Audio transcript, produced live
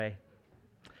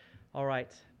All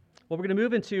right. Well, we're going to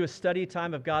move into a study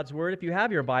time of God's Word. If you have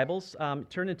your Bibles,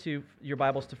 turn into your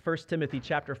Bibles to 1 Timothy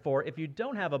chapter 4. If you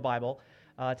don't have a Bible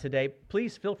today,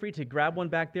 please feel free to grab one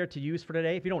back there to use for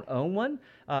today. If you don't own one,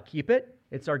 keep it.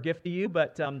 It's our gift to you.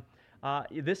 But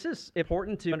this is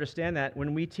important to understand that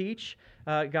when we teach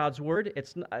God's Word,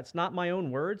 it's not my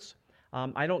own words.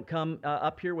 I don't come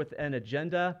up here with an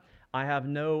agenda. I have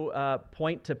no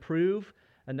point to prove,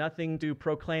 nothing to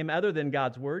proclaim other than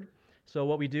God's Word. So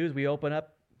what we do is we open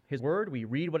up His Word, we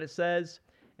read what it says,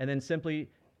 and then simply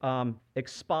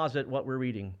exposit what we're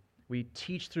reading. We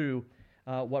teach through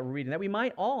what we're reading, that we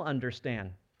might all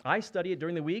understand. I study it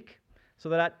during the week so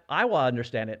that I will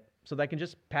understand it, so that I can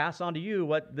just pass on to you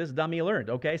what this dummy learned,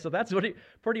 okay? So that's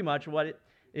pretty much what it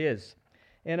is.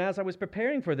 And as I was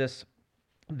preparing for this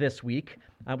week,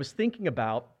 I was thinking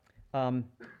about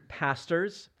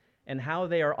pastors and how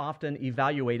they are often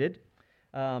evaluated.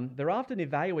 They're often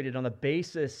evaluated on the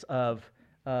basis of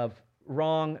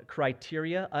wrong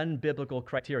criteria, unbiblical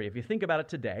criteria. If you think about it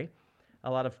today,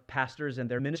 a lot of pastors and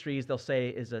their ministries, they'll say,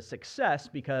 is a success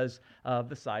because of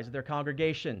the size of their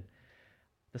congregation,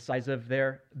 the size of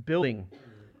their building,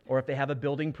 or if they have a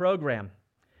building program,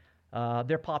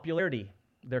 their popularity,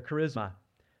 their charisma,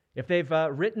 if they've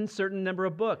written certain number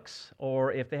of books,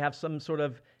 or if they have some sort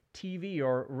of TV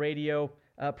or radio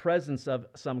presence of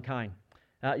some kind.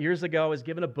 Years ago, I was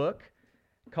given a book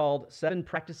called 7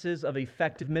 Practices of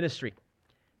Effective Ministry.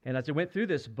 And as I went through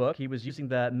this book, he was using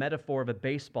the metaphor of a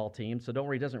baseball team, so don't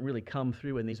worry, it doesn't really come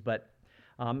through in these, but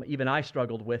even I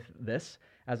struggled with this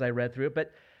as I read through it.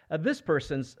 But this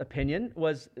person's opinion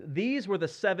was these were the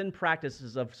 7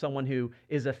 practices of someone who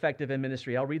is effective in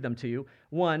ministry. I'll read them to you.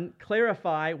 1,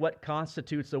 clarify what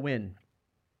constitutes a win.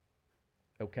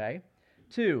 Okay.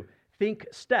 2, think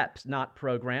steps, not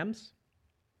programs.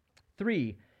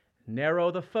 3, narrow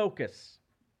the focus.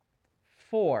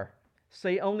 4,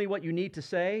 say only what you need to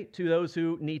say to those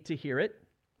who need to hear it.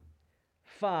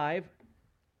 5,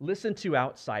 listen to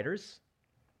outsiders.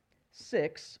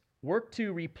 6, work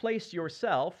to replace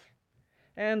yourself.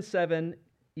 And 7,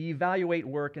 evaluate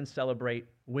work and celebrate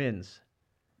wins.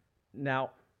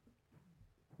 Now,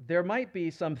 there might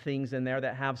be some things in there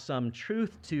that have some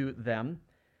truth to them,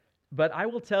 but I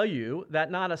will tell you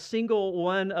that not a single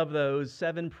one of those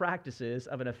 7 practices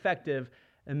of an effective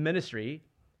ministry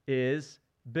is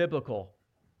biblical.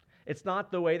 It's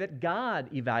not the way that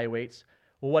God evaluates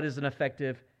what is an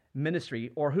effective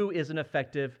ministry or who is an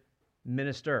effective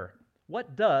minister.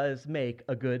 What does make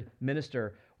a good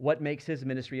minister? What makes his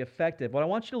ministry effective? Well, I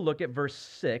want you to look at verse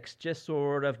 6, just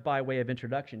sort of by way of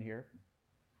introduction here.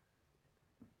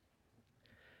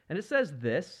 And it says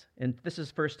this, and this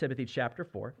is 1 Timothy chapter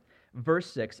 4.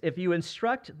 Verse 6, if you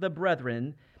instruct the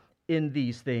brethren in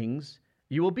these things,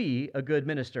 you will be a good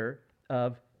minister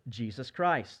of Jesus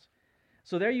Christ.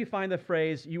 So there you find the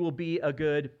phrase, you will be a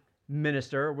good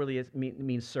minister, really it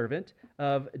means servant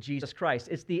of Jesus Christ.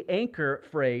 It's the anchor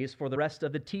phrase for the rest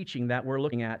of the teaching that we're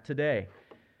looking at today.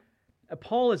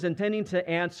 Paul is intending to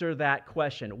answer that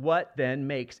question. What then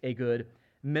makes a good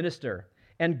minister?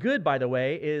 And good, by the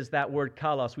way, is that word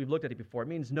kalos. We've looked at it before. It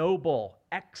means noble,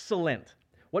 excellent.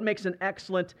 What makes an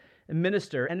excellent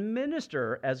minister? And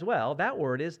minister as well, that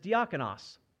word is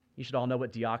diakonos. You should all know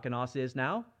what diakonos is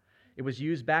now. It was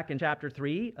used back in chapter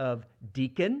 3 of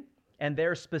deacon, and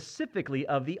there specifically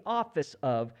of the office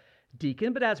of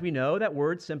deacon. But as we know, that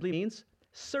word simply means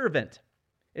servant.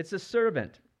 It's a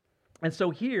servant. And so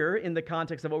here, in the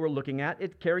context of what we're looking at,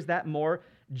 it carries that more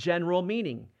general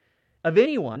meaning of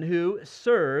anyone who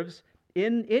serves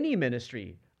in any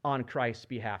ministry on Christ's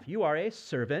behalf. You are a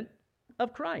servant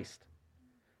of Christ.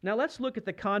 Now let's look at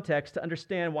the context to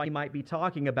understand why he might be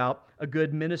talking about a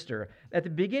good minister. At the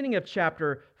beginning of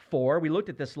chapter 4, we looked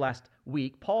at this last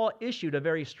week, Paul issued a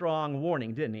very strong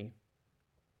warning, didn't he?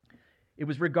 It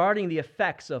was regarding the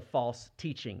effects of false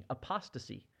teaching,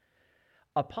 apostasy.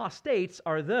 Apostates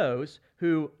are those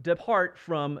who depart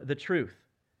from the truth.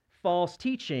 False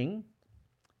teaching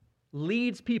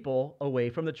leads people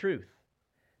away from the truth,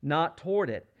 not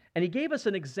toward it. And he gave us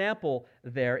an example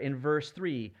there in verse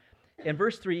 3. In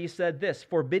verse 3, he said this,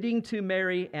 forbidding to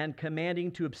marry and commanding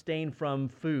to abstain from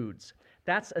foods.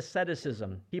 That's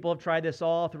asceticism. People have tried this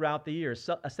all throughout the years.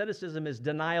 So, asceticism is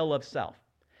denial of self.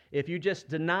 If you just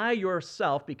deny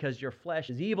yourself because your flesh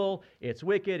is evil, it's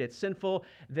wicked, it's sinful,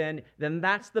 then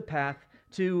that's the path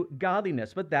to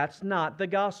godliness. But that's not the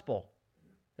gospel.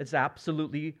 It's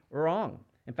absolutely wrong.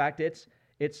 In fact,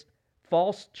 it's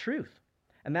false truth.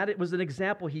 And that it was an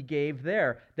example he gave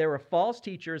there. There were false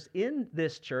teachers in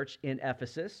this church in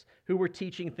Ephesus who were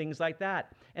teaching things like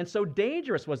that. And so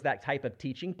dangerous was that type of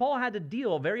teaching. Paul had to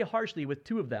deal very harshly with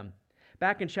 2 of them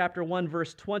back in chapter 1,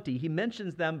 verse 20, he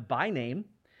mentions them by name,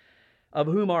 of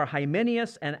whom are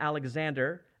Hymenaeus and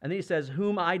Alexander. And then he says,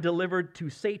 whom I delivered to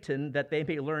Satan, that they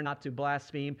may learn not to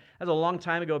blaspheme. That's a long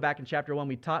time ago, back in chapter 1,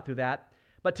 we taught through that.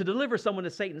 But to deliver someone to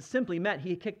Satan simply meant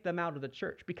he kicked them out of the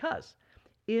church, because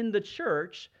in the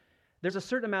church, there's a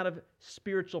certain amount of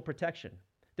spiritual protection.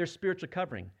 There's spiritual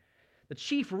covering. The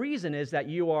chief reason is that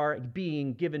you are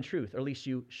being given truth, or at least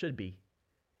you should be.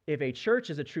 If a church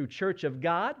is a true church of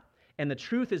God, and the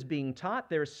truth is being taught,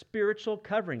 there's spiritual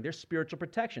covering, there's spiritual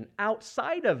protection.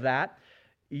 Outside of that,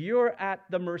 you're at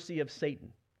the mercy of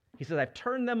Satan. He says, I've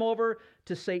turned them over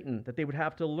to Satan, that they would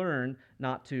have to learn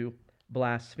not to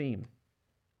blaspheme.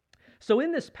 So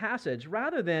in this passage,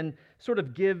 rather than sort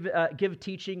of give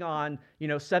teaching on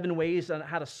 7 ways on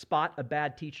how to spot a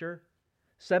bad teacher,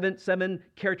 seven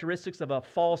characteristics of a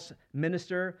false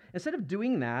minister, instead of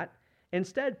doing that,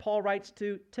 instead Paul writes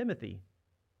to Timothy,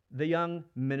 the young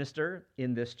minister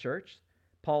in this church,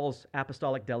 Paul's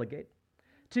apostolic delegate,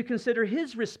 to consider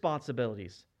his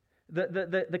responsibilities,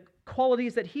 the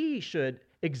qualities that he should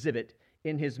exhibit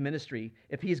in his ministry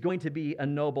if he's going to be a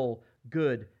noble,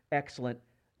 good, excellent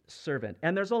servant.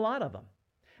 And there's a lot of them.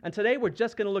 And today we're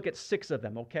just going to look at 6 of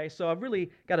them, okay? So I've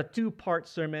really got a 2-part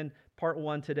sermon, part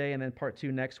 1 today and then part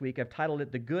 2 next week. I've titled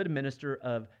it, The Good Minister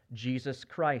of Jesus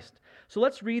Christ. So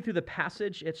let's read through the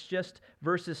passage. It's just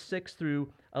verses 6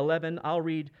 through 11. I'll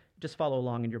read, just follow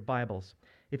along in your Bibles.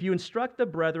 If you instruct the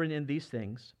brethren in these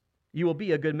things, you will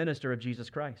be a good minister of Jesus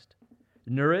Christ,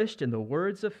 nourished in the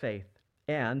words of faith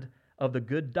and of the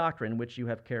good doctrine which you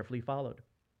have carefully followed.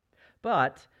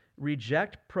 But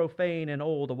reject profane and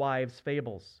old wives'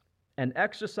 fables, and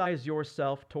exercise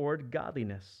yourself toward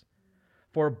godliness.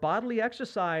 For bodily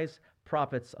exercise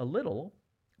profits a little,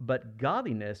 but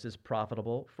godliness is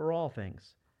profitable for all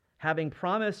things, having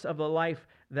promise of the life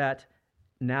that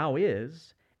now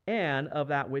is, and of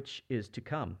that which is to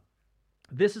come.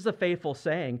 This is a faithful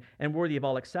saying, and worthy of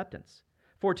all acceptance.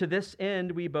 For to this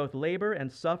end we both labor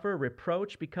and suffer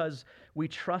reproach, because we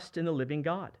trust in the living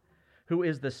God, who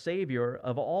is the Savior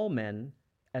of all men,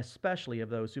 especially of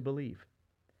those who believe.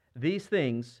 These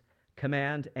things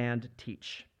command and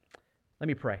teach. Let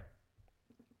me pray.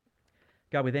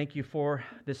 God, we thank you for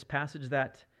this passage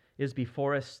that is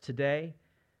before us today.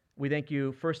 We thank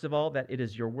you, first of all, that it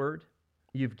is your word.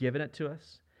 You've given it to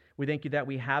us. We thank you that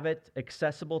we have it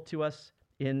accessible to us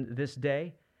in this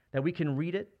day, that we can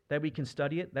read it, that we can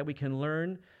study it, that we can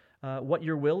learn what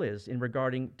your will is in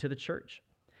regarding to the church.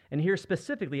 And here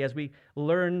specifically, as we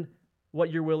learn what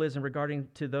your will is in regarding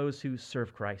to those who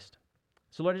serve Christ.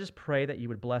 So Lord, I just pray that you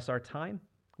would bless our time.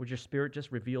 Would your Spirit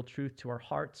just reveal truth to our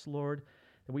hearts, Lord,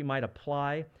 that we might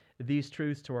apply these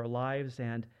truths to our lives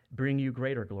and bring you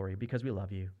greater glory because we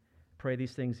love you. Pray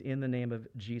these things in the name of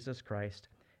Jesus Christ.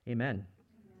 Amen.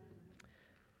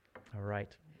 All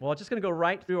right. Well, I'm just going to go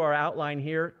right through our outline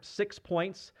here. 6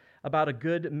 points about a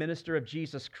good minister of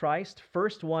Jesus Christ.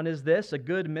 First one is this: a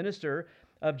good minister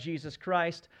of Jesus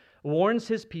Christ warns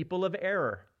his people of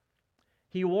error.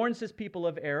 He warns his people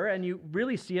of error, and you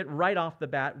really see it right off the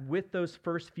bat with those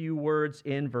first few words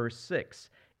in verse 6.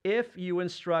 If you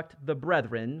instruct the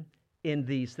brethren in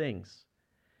these things.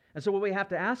 And so what we have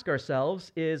to ask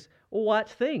ourselves is, what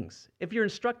things? If you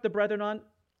instruct the brethren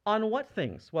on what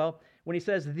things? Well, when he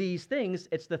says these things,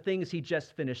 it's the things he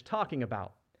just finished talking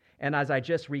about. And as I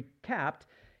just recapped,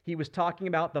 he was talking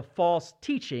about the false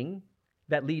teaching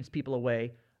that leads people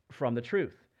away from the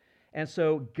truth. And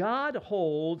so God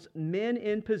holds men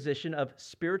in position of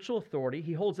spiritual authority.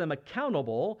 He holds them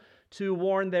accountable to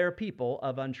warn their people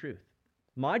of untruth.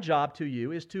 My job to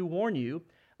you is to warn you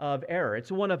of error.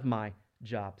 It's one of my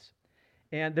jobs.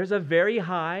 And there's a very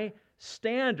high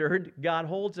standard God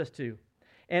holds us to.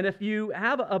 And if you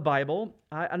have a Bible,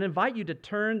 I'd invite you to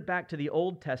turn back to the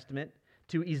Old Testament,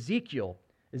 to Ezekiel.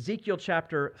 Ezekiel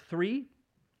chapter 3.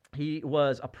 He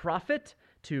was a prophet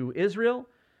to Israel.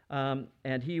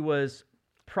 And he was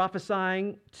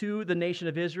prophesying to the nation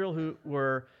of Israel who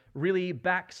were really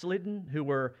backslidden, who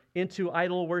were into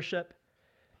idol worship.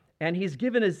 And he's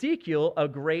given Ezekiel a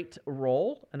great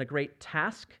role and a great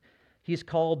task. He's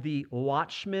called the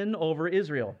watchman over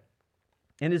Israel.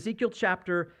 In Ezekiel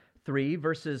chapter 3,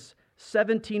 verses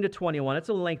 17 to 21, it's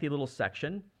a lengthy little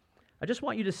section. I just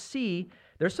want you to see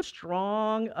there's some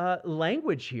strong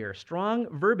language here, strong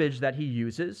verbiage that he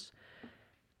uses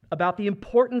about the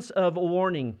importance of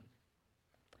warning.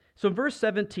 So in verse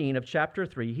 17 of chapter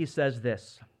 3, he says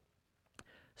this: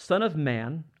 Son of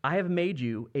man, I have made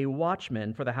you a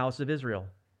watchman for the house of Israel.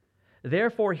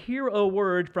 Therefore hear a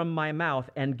word from my mouth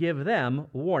and give them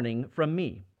warning from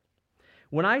me.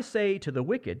 When I say to the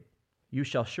wicked, you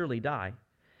shall surely die,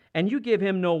 and you give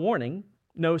him no warning,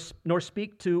 no, nor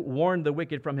speak to warn the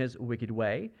wicked from his wicked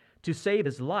way, to save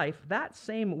his life, that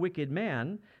same wicked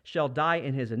man shall die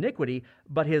in his iniquity,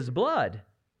 but his blood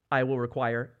I will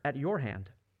require at your hand.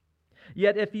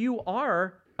 Yet if you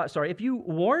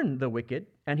warn the wicked,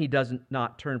 and he does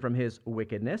not turn from his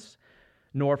wickedness,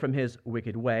 nor from his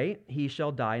wicked way, he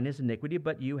shall die in his iniquity,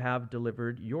 but you have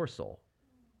delivered your soul.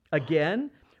 Again,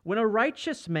 when a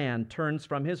righteous man turns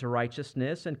from his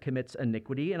righteousness and commits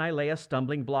iniquity, and I lay a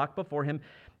stumbling block before him,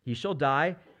 he shall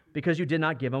die because you did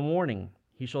not give him warning.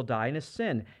 He shall die in his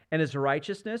sin, and his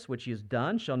righteousness, which he has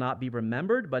done, shall not be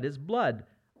remembered, but his blood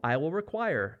I will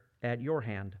require at your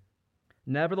hand.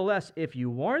 Nevertheless, if you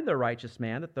warn the righteous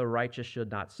man that the righteous should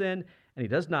not sin, and he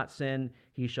does not sin,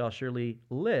 he shall surely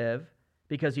live,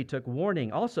 because he took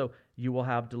warning. Also, you will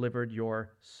have delivered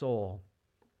your soul.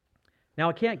 Now,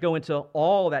 I can't go into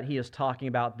all that he is talking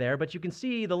about there, but you can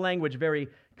see the language very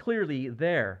clearly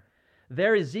there.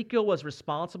 There, Ezekiel was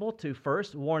responsible to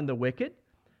first warn the wicked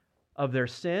of their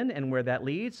sin and where that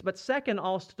leads, but second,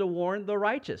 also to warn the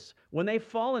righteous when they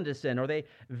fall into sin or they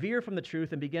veer from the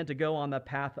truth and begin to go on the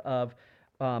path of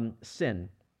sin.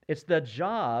 It's the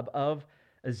job of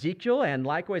Ezekiel, and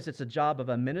likewise, it's a job of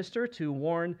a minister to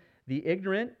warn the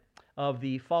ignorant of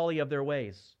the folly of their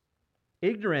ways.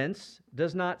 Ignorance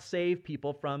does not save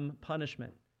people from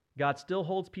punishment. God still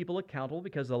holds people accountable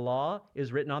because the law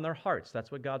is written on their hearts.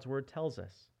 That's what God's word tells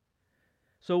us.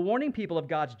 So warning people of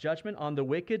God's judgment on the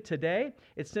wicked today,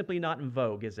 it's simply not in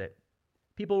vogue, is it?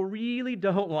 People really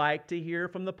don't like to hear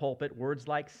from the pulpit words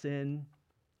like sin,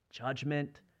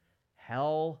 judgment,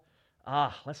 hell.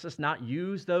 Let's just not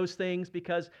use those things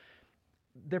because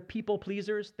they're people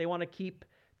pleasers. They want to keep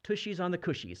tushies on the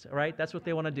cushies, all right? That's what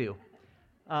they want to do.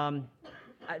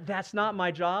 That's not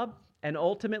my job, and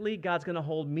ultimately, God's going to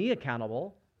hold me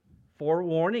accountable for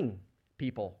warning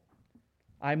people.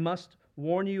 I must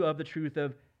warn you of the truth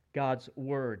of God's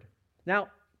word. Now,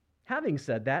 having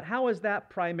said that, how is that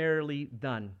primarily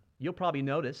done? You'll probably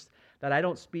notice that I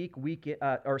don't spend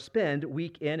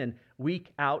week in and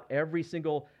week out every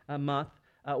single month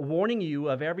warning you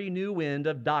of every new wind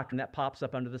of doctrine that pops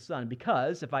up under the sun,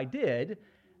 because if I did,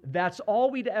 that's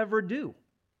all we'd ever do.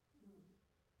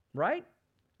 Right?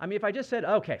 I mean, if I just said,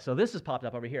 okay, so this has popped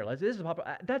up over here, this has popped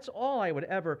up, that's all I would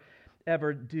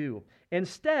ever do.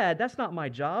 Instead, that's not my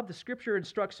job. The Scripture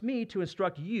instructs me to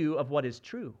instruct you of what is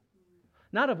true,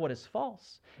 not of what is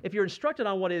false. If you're instructed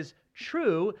on what is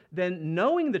true, then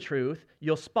knowing the truth,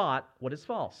 you'll spot what is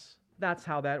false. That's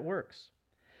how that works.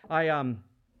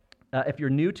 If you're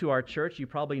new to our church, you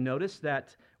probably noticed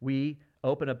that we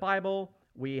open a Bible,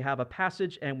 we have a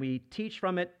passage, and we teach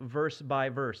from it verse by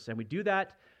verse. And we do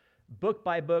that book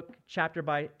by book, chapter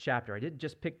by chapter. I didn't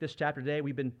just pick this chapter today.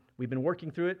 We've been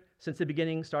working through it since the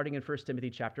beginning, starting in 1 Timothy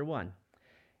chapter 1.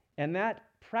 And that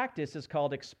practice is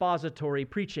called expository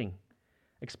preaching.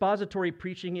 Expository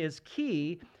preaching is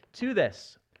key to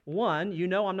this. One, you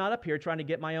know I'm not up here trying to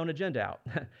get my own agenda out.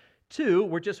 Two,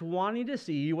 we're just wanting to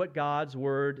see what God's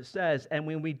word says. And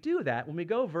when we do that, when we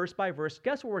go verse by verse,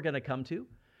 guess what we're going to come to?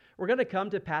 We're going to come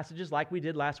to passages like we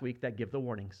did last week that give the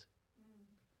warnings.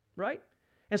 Right?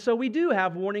 And so we do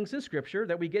have warnings in Scripture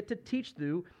that we get to teach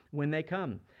through when they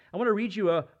come. I want to read you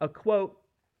a quote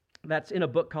that's in a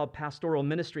book called Pastoral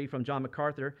Ministry from John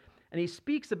MacArthur, and he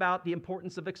speaks about the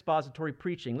importance of expository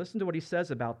preaching. Listen to what he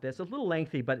says about this. It's a little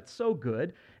lengthy, but it's so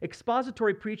good.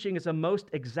 Expository preaching is a most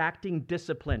exacting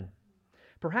discipline.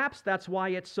 Perhaps that's why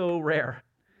it's so rare.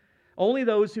 Only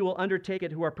those who will undertake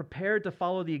it who are prepared to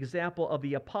follow the example of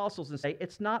the apostles and say,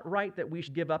 it's not right that we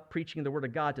should give up preaching the word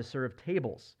of God to serve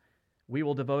tables. We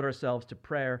will devote ourselves to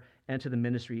prayer and to the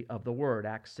ministry of the word,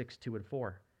 Acts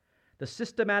 6:2-4. The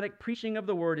systematic preaching of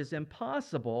the word is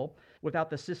impossible without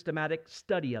the systematic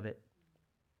study of it.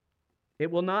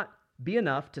 It will not be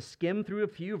enough to skim through a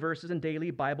few verses in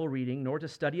daily Bible reading, nor to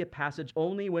study a passage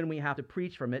only when we have to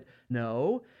preach from it.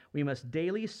 No, we must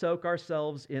daily soak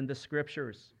ourselves in the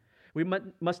Scriptures. We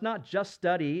must not just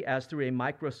study as through a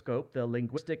microscope the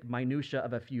linguistic minutia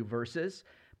of a few verses,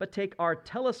 but take our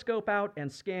telescope out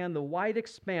and scan the wide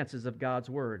expanses of God's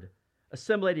Word,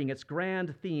 assimilating its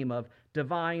grand theme of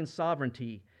divine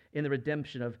sovereignty in the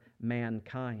redemption of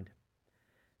mankind.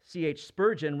 C.H.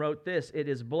 Spurgeon wrote this: "It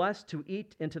is blessed to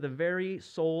eat into the very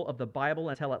soul of the Bible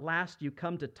until at last you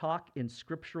come to talk in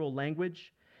scriptural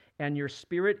language, and your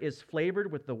spirit is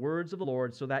flavored with the words of the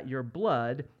Lord, so that your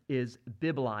blood is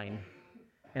bibline,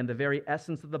 and the very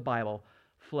essence of the Bible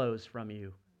flows from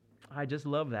you." I just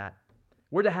love that.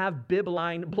 We're to have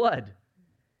bibline blood.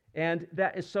 And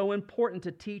that is so important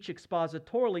to teach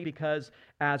expositorily because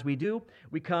as we do,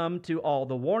 we come to all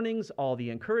the warnings, all the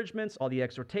encouragements, all the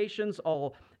exhortations,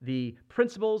 all the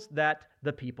principles that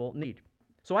the people need.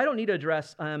 So I don't need to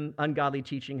address ungodly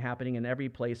teaching happening in every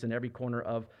place, in every corner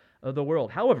of the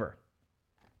world. However,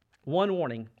 one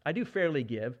warning I do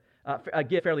give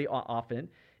fairly often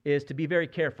is to be very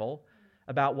careful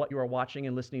about what you are watching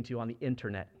and listening to on the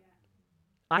internet.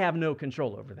 I have no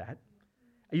control over that.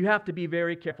 You have to be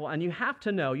very careful, and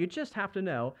you just have to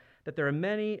know that there are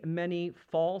many, many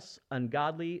false,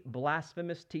 ungodly,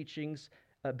 blasphemous teachings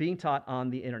being taught on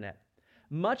the internet.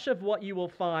 Much of what you will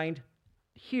find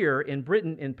here in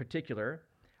Britain in particular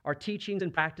are teachings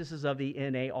and practices of the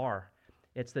NAR.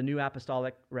 It's the New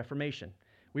Apostolic Reformation.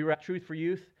 We were at Truth for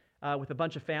Youth with a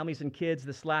bunch of families and kids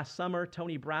this last summer.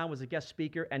 Tony Brown was a guest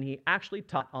speaker, and he actually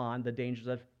taught on the dangers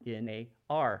of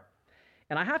NAR.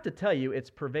 And I have to tell you, it's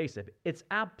pervasive. It's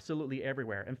absolutely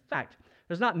everywhere. In fact,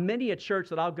 there's not many at church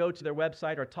that I'll go to their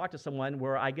website or talk to someone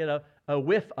where I get a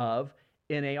whiff of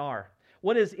NAR.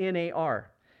 What is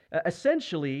NAR?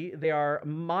 Essentially, they are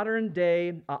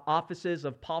modern-day offices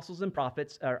of apostles and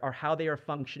prophets are how they are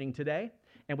functioning today.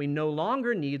 And we no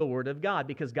longer need the Word of God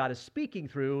because God is speaking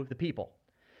through the people.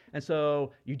 And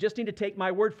so you just need to take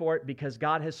my word for it because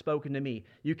God has spoken to me.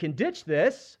 You can ditch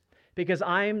this because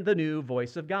I'm the new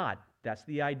voice of God. That's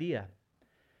the idea.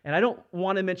 And I don't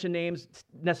want to mention names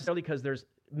necessarily because there's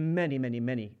many, many,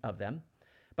 many of them.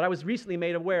 But I was recently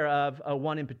made aware of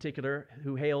one in particular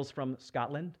who hails from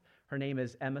Scotland. Her name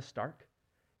is Emma Stark,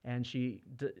 and she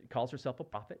calls herself a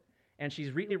prophet. And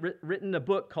she's written a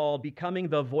book called Becoming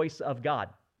the Voice of God.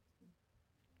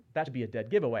 That should be a dead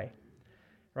giveaway,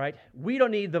 right? We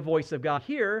don't need the voice of God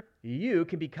here. You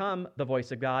can become the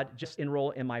voice of God. Just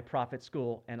enroll in my prophet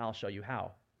school, and I'll show you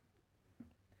how.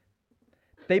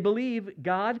 They believe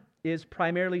God is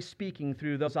primarily speaking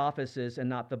through those offices and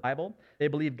not the Bible. They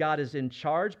believe God is in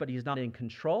charge, but he's not in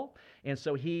control. And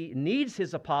so he needs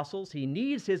his apostles, he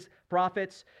needs his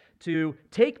prophets to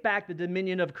take back the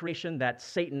dominion of creation that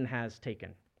Satan has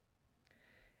taken.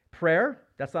 Prayer,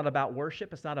 that's not about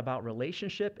worship, it's not about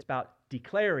relationship, it's about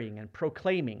declaring and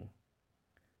proclaiming.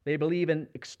 They believe in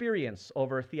experience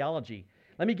over theology.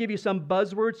 Let me give you some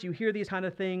buzzwords. You hear these kind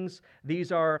of things.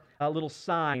 These are little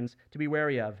signs to be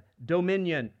wary of.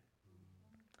 Dominion.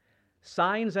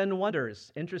 Signs and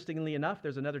wonders. Interestingly enough,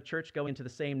 there's another church going to the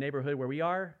same neighborhood where we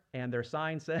are, and their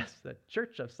sign says the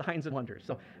Church of Signs and Wonders.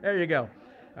 So there you go.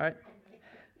 All right.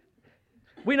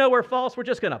 We know we're false. We're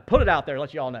just going to put it out there,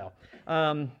 let you all know.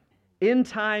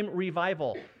 End-time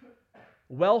revival.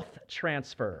 Wealth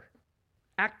transfer.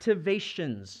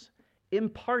 Activations.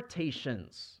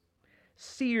 Impartations.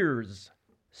 Seers,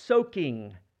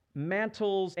 soaking,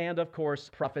 mantles, and of course,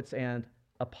 prophets and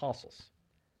apostles.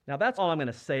 Now, that's all I'm going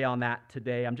to say on that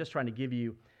today. I'm just trying to give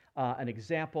you an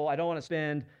example. I don't want to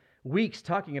spend weeks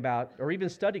talking about or even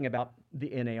studying about the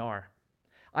NAR.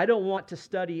 I don't want to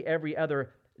study every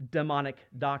other demonic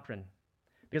doctrine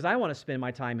because I want to spend my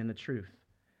time in the truth,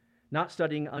 not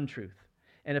studying untruth.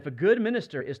 And if a good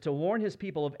minister is to warn his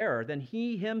people of error, then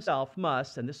he himself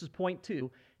must, and this is point 2,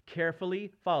 carefully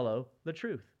follow the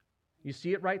truth. You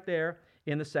see it right there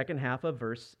in the second half of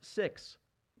verse 6.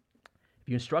 If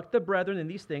you instruct the brethren in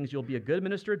these things, you'll be a good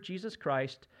minister of Jesus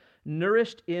Christ,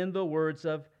 nourished in the words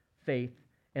of faith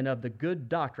and of the good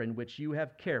doctrine which you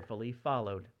have carefully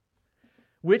followed.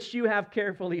 Which you have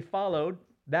carefully followed,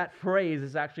 that phrase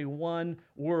is actually one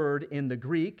word in the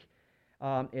Greek.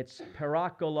 It's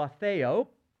parakolatheo,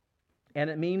 and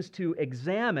it means to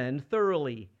examine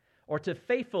thoroughly or to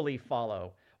faithfully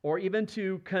follow, or even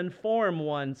to conform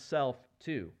oneself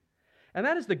to. And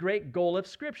that is the great goal of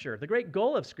Scripture. The great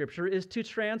goal of Scripture is to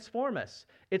transform us.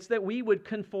 It's that we would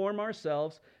conform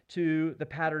ourselves to the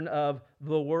pattern of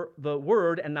the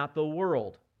Word and not the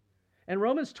world. And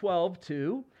Romans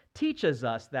 12:2 teaches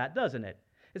us that, doesn't it?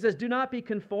 It says, do not be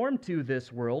conformed to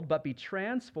this world, but be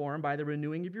transformed by the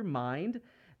renewing of your mind,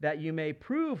 that you may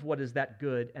prove what is that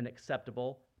good and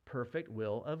acceptable, perfect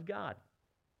will of God.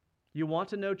 You want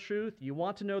to know truth, you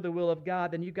want to know the will of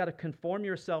God, then you've got to conform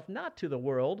yourself not to the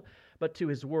world, but to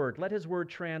His Word. Let His Word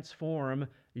transform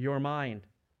your mind.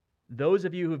 Those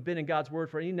of you who've been in God's Word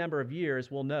for any number of years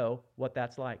will know what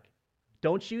that's like.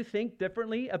 Don't you think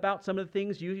differently about some of the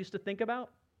things you used to think about?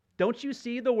 Don't you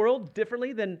see the world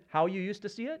differently than how you used to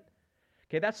see it?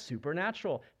 Okay, that's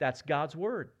supernatural. That's God's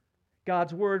Word.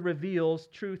 God's Word reveals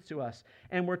truth to us.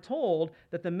 And we're told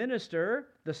that the minister,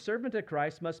 the servant of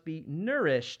Christ, must be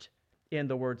nourished in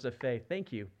the words of faith.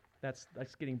 Thank you. That's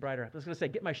getting brighter. I was going to say,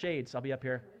 get my shades. I'll be up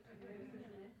here.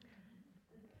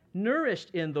 Nourished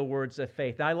in the words of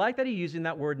faith. Now, I like that he's using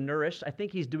that word nourished. I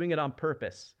think he's doing it on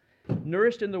purpose.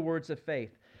 nourished in the words of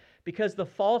faith. Because the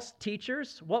false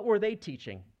teachers, what were they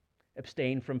teaching?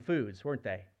 Abstain from foods, weren't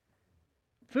they?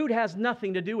 Food has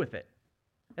nothing to do with it.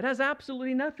 It has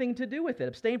absolutely nothing to do with it.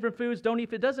 Abstain from foods, don't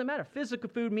eat. It doesn't matter. Physical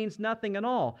food means nothing at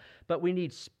all. But we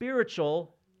need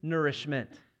spiritual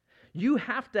nourishment. You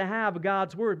have to have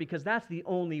God's word because that's the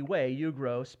only way you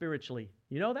grow spiritually.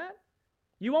 You know that?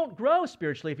 You won't grow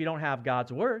spiritually if you don't have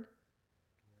God's word.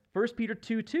 1 Peter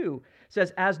 2:2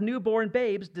 says, as newborn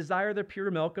babes, desire the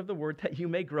pure milk of the word that you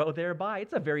may grow thereby.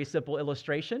 It's a very simple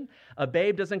illustration. A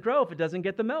babe doesn't grow if it doesn't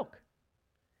get the milk.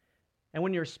 And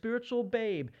when you're a spiritual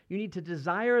babe, you need to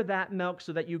desire that milk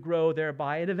so that you grow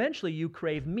thereby, and eventually you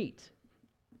crave meat.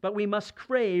 But we must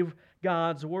crave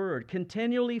God's word,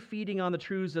 continually feeding on the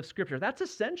truths of Scripture. That's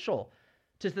essential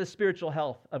to the spiritual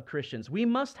health of Christians. We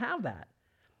must have that.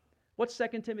 What's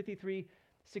 2 Timothy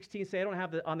 3:16 say? I don't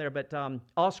have it on there, but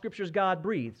all Scripture is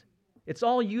God-breathed. It's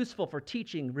all useful for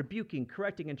teaching, rebuking,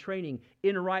 correcting, and training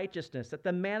in righteousness, that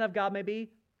the man of God may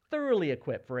be thoroughly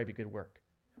equipped for every good work.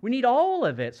 We need all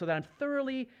of it so that I'm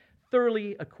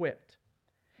thoroughly equipped.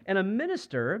 And a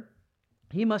minister,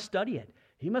 he must study it.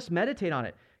 He must meditate on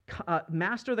it.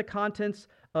 Master the contents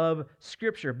of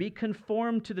Scripture. Be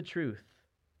conformed to the truth.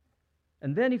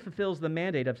 And then he fulfills the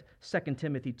mandate of 2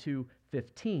 Timothy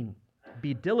 2:15.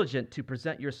 Be diligent to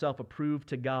present yourself approved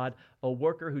to God, a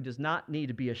worker who does not need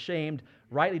to be ashamed,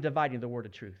 rightly dividing the word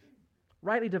of truth.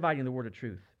 Rightly dividing the word of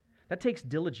truth. That takes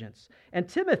diligence. And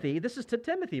Timothy, this is to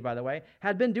Timothy, by the way,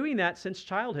 had been doing that since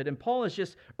childhood. And Paul is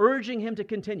just urging him to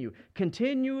continue.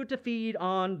 Continue to feed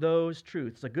on those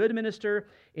truths. A good minister,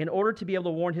 in order to be able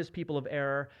to warn his people of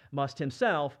error, must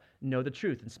himself know the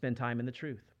truth and spend time in the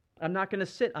truth. I'm not going to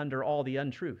sit under all the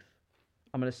untruth.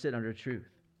 I'm going to sit under truth.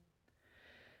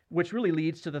 Which really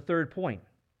leads to the third point.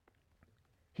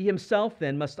 He himself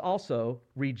then must also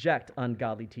reject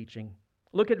ungodly teaching.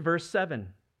 Look at verse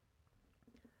 7.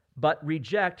 But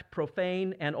reject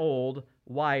profane and old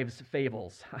wives'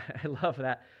 fables. I love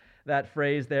that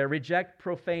phrase there. Reject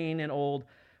profane and old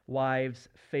wives'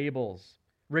 fables.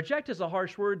 Reject is a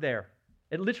harsh word there.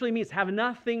 It literally means have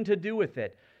nothing to do with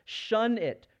it. Shun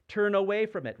it. Turn away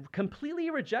from it. Completely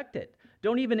reject it.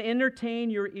 Don't even entertain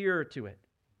your ear to it.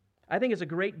 I think it's a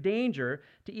great danger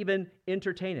to even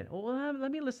entertain it. Well,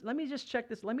 let me just check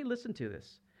this. Let me listen to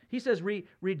this. He says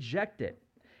reject it.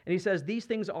 And he says these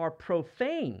things are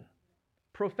profane.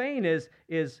 Profane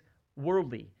is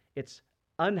worldly. It's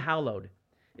unhallowed.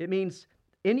 It means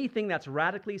anything that's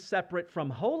radically separate from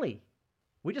holy.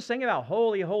 We just sang about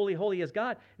holy, holy, holy is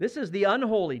God. This is the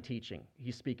unholy teaching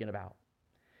he's speaking about.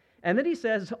 And then he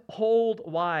says old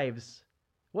wives.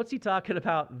 What's he talking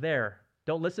about there?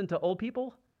 Don't listen to old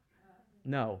people?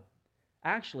 No.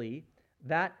 Actually,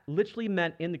 that literally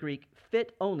meant in the Greek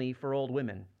fit only for old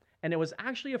women. And it was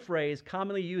actually a phrase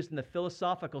commonly used in the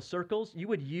philosophical circles. You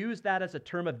would use that as a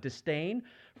term of disdain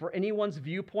for anyone's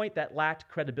viewpoint that lacked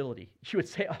credibility. You would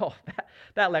say, oh,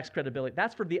 that lacks credibility.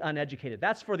 That's for the uneducated.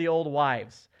 That's for the old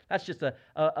wives. That's just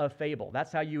a fable.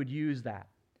 That's how you would use that.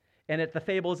 And the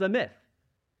fable is a myth.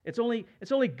 It's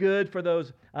only good for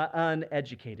those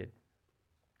uneducated.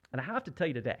 And I have to tell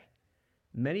you today,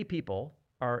 many people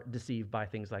are deceived by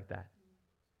things like that.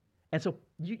 And so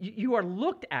you are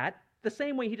looked at the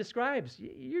same way he describes.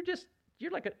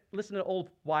 You're like listening to old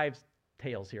wives'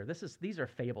 tales here. These are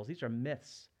fables. These are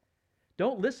myths.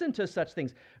 Don't listen to such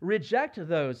things. Reject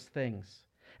those things.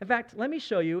 In fact, let me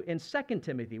show you in 2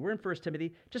 Timothy. We're in 1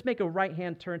 Timothy. Just make a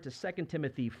right-hand turn to 2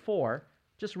 Timothy 4,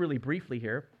 just really briefly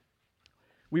here.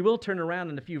 We will turn around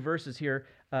in a few verses here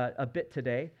a bit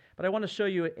today, but I want to show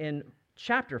you in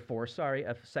chapter 4,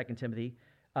 of 2 Timothy,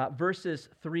 verses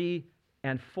 3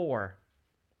 and 4.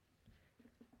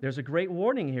 There's a great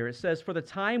warning here. It says, for the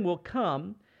time will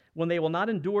come when they will not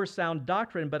endure sound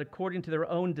doctrine, but according to their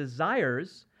own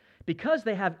desires, because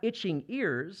they have itching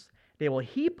ears, they will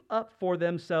heap up for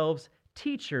themselves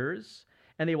teachers,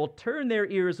 and they will turn their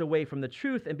ears away from the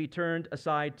truth and be turned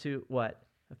aside to what?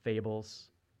 Fables.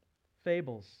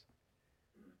 Fables.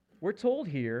 We're told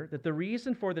here that the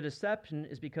reason for the deception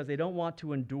is because they don't want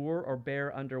to endure or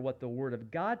bear under what the Word of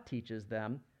God teaches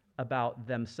them about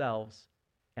themselves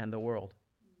and the world.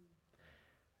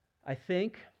 I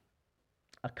think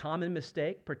a common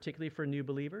mistake, particularly for new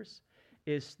believers,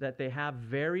 is that they have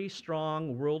very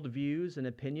strong worldviews and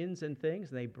opinions and things,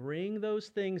 and they bring those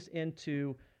things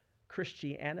into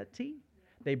Christianity.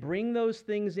 They bring those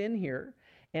things in here,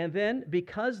 and then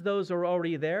because those are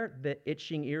already there, the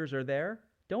itching ears are there,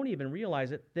 don't even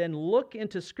realize it, then look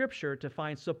into Scripture to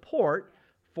find support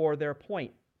for their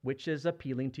point, which is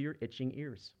appealing to your itching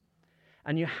ears.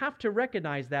 And you have to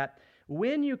recognize that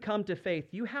when you come to faith,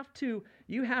 you have to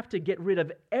get rid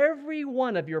of every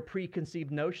one of your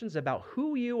preconceived notions about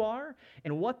who you are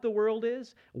and what the world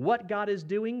is, what God is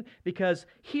doing, because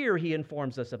here he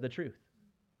informs us of the truth.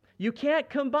 You can't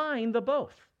combine the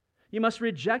both. You must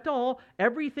reject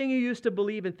everything you used to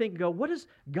believe and think and go, what does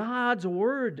God's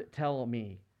word tell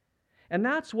me? And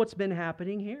that's what's been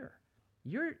happening here.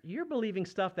 You're believing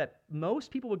stuff that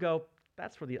most people would go,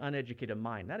 that's for the uneducated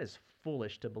mind. That is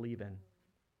foolish to believe in.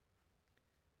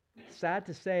 Sad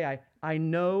to say, I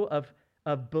know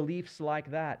of beliefs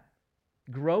like that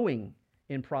growing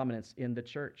in prominence in the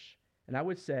church. And I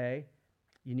would say,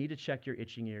 you need to check your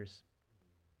itching ears.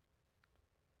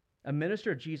 A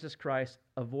minister of Jesus Christ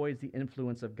avoids the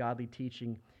influence of godly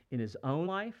teaching in his own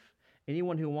life.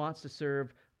 Anyone who wants to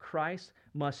serve Christ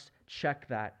must check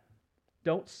that.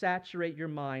 Don't saturate your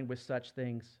mind with such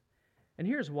things. And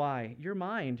here's why. Your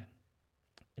mind,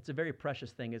 it's a very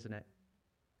precious thing, isn't it?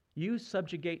 You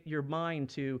subjugate your mind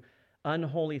to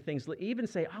unholy things. Even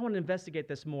say, I want to investigate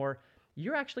this more.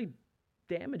 You're actually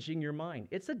damaging your mind.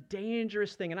 It's a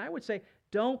dangerous thing. And I would say,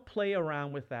 don't play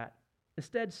around with that.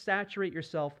 Instead, saturate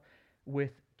yourself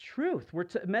with truth. We're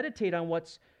to meditate on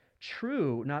what's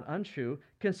true, not untrue.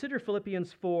 Consider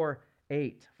Philippians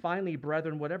 4:8. Finally,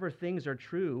 brethren, whatever things are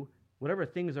true, whatever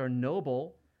things are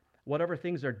noble, whatever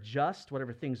things are just,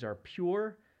 whatever things are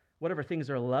pure, whatever things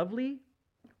are lovely,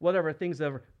 whatever things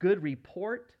are good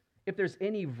report, if there's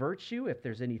any virtue, if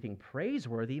there's anything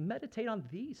praiseworthy, meditate on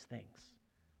these things.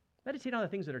 Meditate on the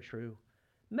things that are true.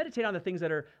 Meditate on the things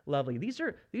that are lovely. These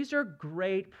are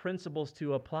great principles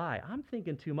to apply. I'm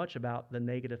thinking too much about the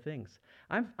negative things.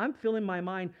 I'm filling my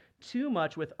mind too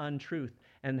much with untruth.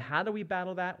 And how do we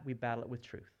battle that? We battle it with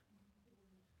truth.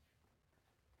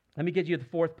 Let me get you the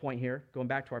fourth point here, going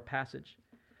back to our passage.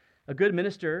 A good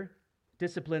minister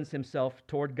disciplines himself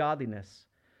toward godliness.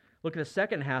 Look at the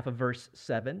second half of verse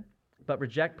 7. But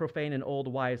reject profane and old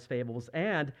wives' fables,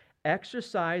 and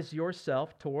exercise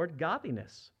yourself toward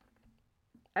godliness.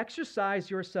 Exercise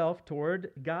yourself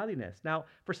toward godliness. Now,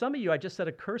 for some of you, I just said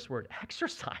a curse word,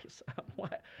 exercise.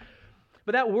 What?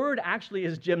 But that word actually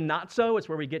is gymnazo. It's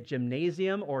where we get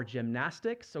gymnasium or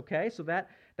gymnastics, okay? So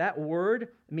that word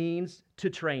means to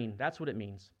train. That's what it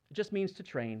means. It just means to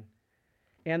train.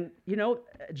 And,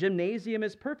 gymnasium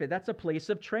is perfect. That's a place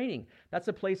of training. That's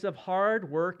a place of hard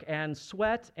work and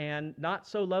sweat and not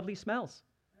so lovely smells.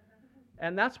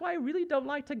 And that's why I really don't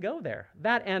like to go there.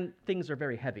 That and things are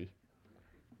very heavy.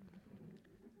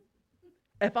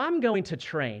 If I'm going to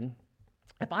train,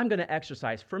 if I'm going to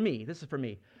exercise, this is for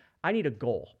me, I need a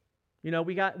goal. We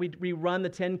run the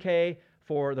 10K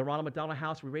for the Ronald McDonald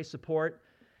House. We raise support.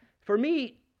 For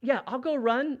me, I'll go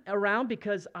run around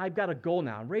because I've got a goal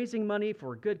now. I'm raising money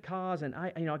for a good cause, and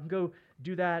I can go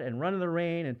do that and run in the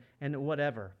rain and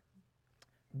whatever.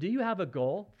 Do you have a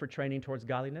goal for training towards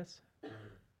godliness?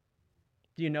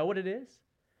 Do you know what it is?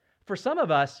 For some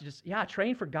of us,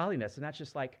 train for godliness, and that's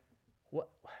just like,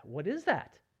 what is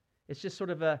that? It's just sort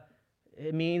of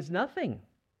it means nothing.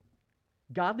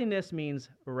 Godliness means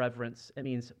reverence. It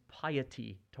means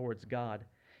piety towards God.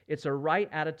 It's a right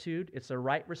attitude. It's a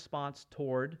right response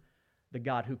toward the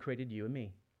God who created you and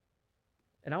me.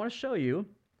 And I want to show you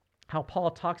how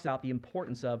Paul talks about the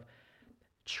importance of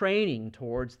training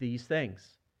towards these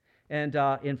things. And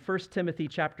in 1 Timothy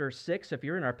chapter 6, if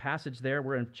you're in our passage there,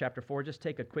 we're in chapter 4. Just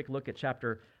take a quick look at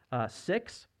chapter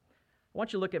 6. I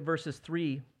want you to look at verses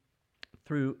 3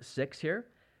 through 6 here.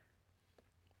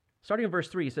 Starting in verse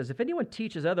 3, he says, if anyone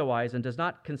teaches otherwise and does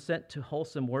not consent to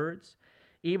wholesome words,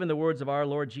 even the words of our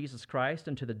Lord Jesus Christ,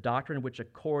 and to the doctrine which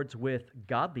accords with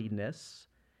godliness,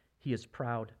 he is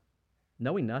proud,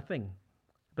 knowing nothing,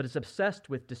 but is obsessed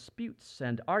with disputes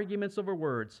and arguments over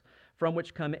words, from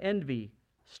which come envy,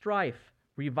 strife,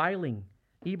 reviling,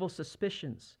 evil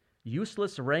suspicions,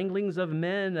 useless wranglings of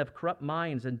men of corrupt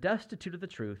minds and destitute of the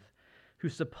truth, who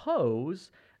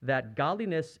suppose that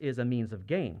godliness is a means of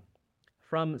gain.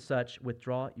 From such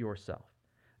withdraw yourself.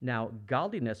 Now,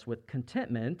 godliness with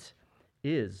contentment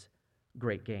is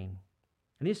great gain.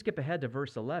 And you skip ahead to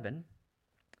verse 11.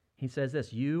 He says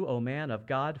this, you, O man of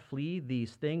God, flee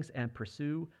these things and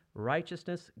pursue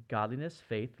righteousness, godliness,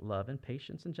 faith, love, and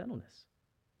patience and gentleness.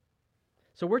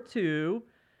 So we're to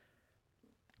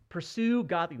pursue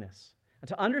godliness. And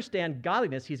to understand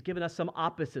godliness, he's given us some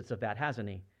opposites of that, hasn't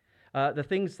he? The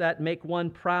things that make one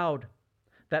proud,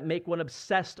 that make one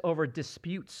obsessed over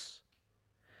disputes,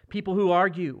 people who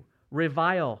argue,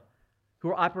 revile, who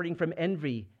are operating from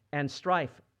envy and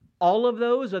strife. All of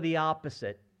those are the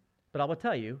opposite. But I will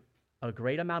tell you, a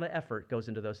great amount of effort goes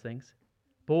into those things.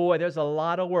 Boy, there's a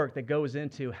lot of work that goes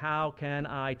into how can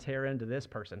I tear into this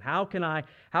person? How can I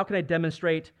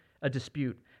demonstrate a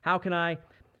dispute? How can I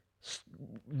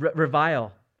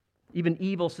revile even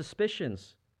evil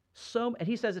suspicions? And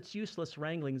he says it's useless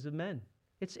wranglings of men.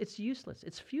 It's useless.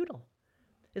 It's futile.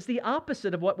 It's the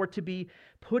opposite of what we're to be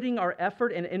putting our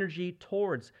effort and energy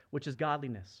towards, which is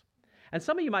godliness. And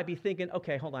some of you might be thinking,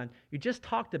 okay, hold on. You just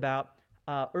talked about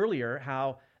earlier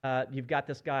how you've got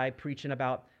this guy preaching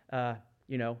about,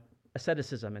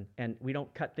 asceticism, and we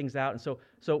don't cut things out. And so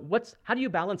how do you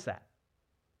balance that?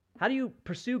 How do you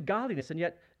pursue godliness and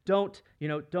yet don't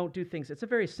do things? It's a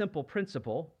very simple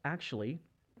principle, actually.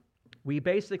 We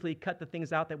basically cut the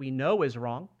things out that we know is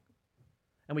wrong,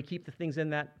 and we keep the things in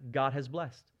that God has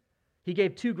blessed. He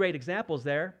gave two great examples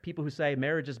there. People who say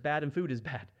marriage is bad and food is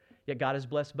bad, yet God has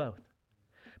blessed both.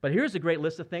 But here's a great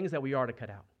list of things that we are to cut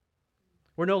out.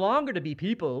 We're no longer to be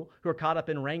people who are caught up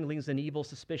in wranglings and evil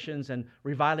suspicions and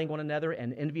reviling one another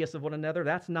and envious of one another.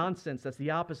 That's nonsense. That's the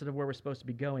opposite of where we're supposed to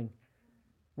be going.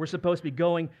 We're supposed to be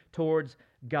going towards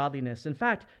godliness. In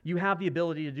fact, you have the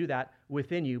ability to do that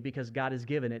within you because God has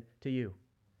given it to you.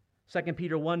 2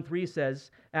 Peter 1:3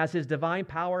 says, "As his divine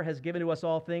power has given to us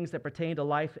all things that pertain to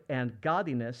life and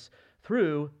godliness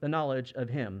through the knowledge of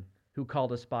him who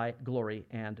called us by glory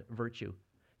and virtue."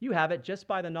 You have it just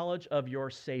by the knowledge of your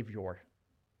Savior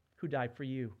who died for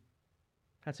you.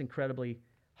 That's incredibly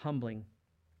humbling.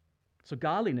 So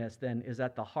godliness then is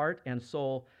at the heart and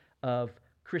soul of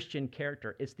Christian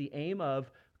character. It's the aim of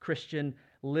Christian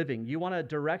living. You want a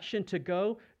direction to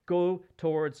go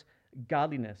towards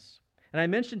godliness. And I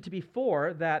mentioned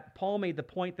before that Paul made the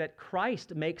point that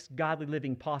Christ makes godly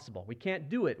living possible. We can't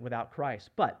do it without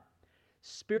Christ, but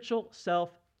spiritual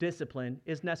self-discipline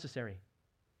is necessary.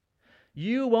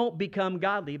 You won't become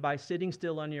godly by sitting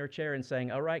still on your chair and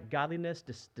saying, all right, godliness,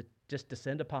 just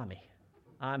descend upon me.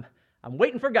 I'm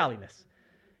waiting for godliness.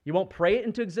 You won't pray it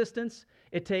into existence.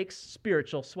 It takes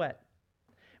spiritual sweat.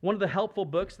 One of the helpful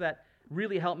books that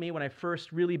really helped me when I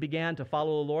first really began to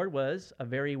follow the Lord was a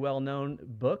very well-known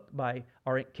book by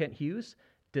R. Kent Hughes,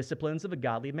 Disciplines of a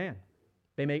Godly Man.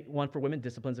 They make one for women,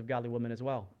 Disciplines of Godly Women as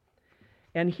well.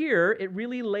 And here, it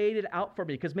really laid it out for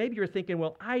me, because maybe you're thinking,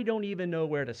 well, I don't even know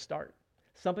where to start.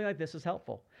 Something like this is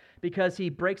helpful, because he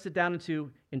breaks it down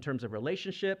in terms of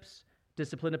relationships,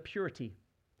 discipline of purity,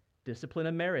 discipline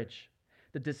of marriage,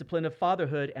 the discipline of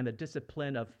fatherhood, and the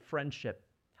discipline of friendship.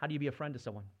 How do you be a friend to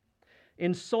someone?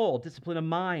 In soul, discipline of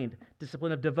mind,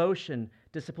 discipline of devotion,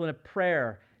 discipline of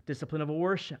prayer, discipline of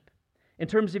worship. In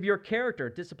terms of your character,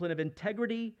 discipline of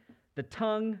integrity, the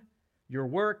tongue, your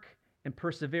work, and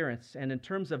perseverance. And in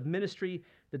terms of ministry,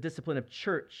 the discipline of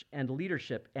church and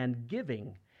leadership and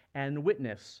giving and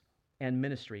witness and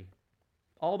ministry.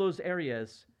 All those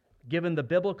areas, given the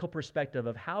biblical perspective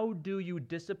of how do you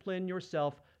discipline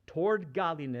yourself toward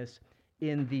godliness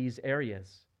in these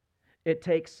areas. It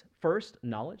takes, first,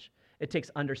 knowledge. It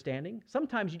takes understanding.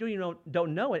 Sometimes you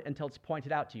don't know it until it's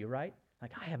pointed out to you, right?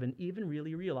 Like, I haven't even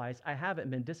really realized I haven't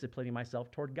been disciplining myself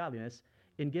toward godliness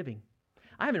in giving.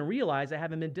 I haven't realized I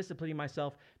haven't been disciplining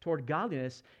myself toward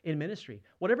godliness in ministry.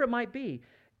 Whatever it might be,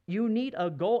 you need a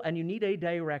goal and you need a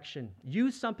direction.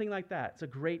 Use something like that. It's a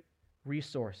great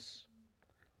resource.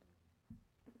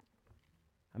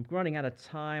 I'm running out of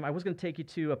time. I was going to take you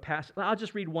to a passage. I'll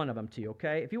just read one of them to you,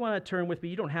 okay? If you want to turn with me,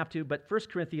 you don't have to, but 1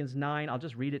 Corinthians 9, I'll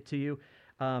just read it to you.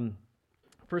 1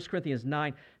 Corinthians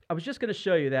 9, I was just going to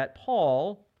show you that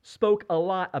Paul spoke a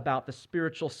lot about the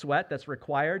spiritual sweat that's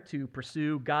required to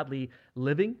pursue godly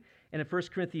living. And in 1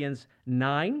 Corinthians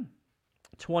 9,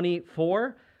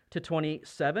 24 to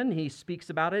 27, he speaks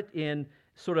about it in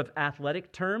sort of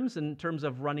athletic terms, in terms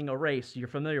of running a race. You're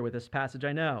familiar with this passage,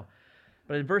 I know.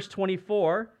 But in verse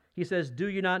 24, he says, "Do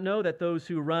you not know that those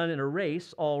who run in a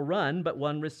race all run, but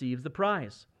one receives the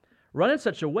prize? Run in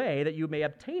such a way that you may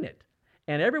obtain it.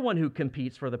 And everyone who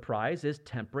competes for the prize is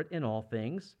temperate in all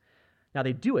things. Now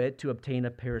they do it to obtain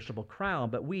a perishable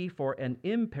crown, but we for an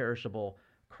imperishable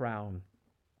crown.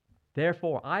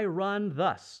 Therefore I run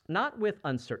thus, not with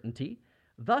uncertainty.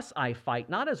 Thus I fight,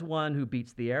 not as one who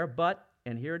beats the air, but,"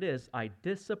 and here it is, "I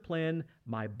discipline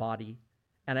my body,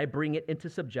 and I bring it into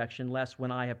subjection, lest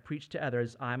when I have preached to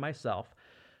others, I myself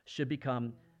should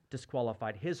become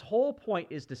disqualified." His whole point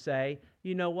is to say,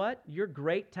 you know what? Your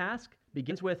great task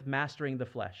begins with mastering the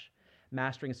flesh,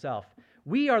 mastering self.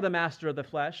 We are the master of the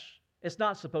flesh. It's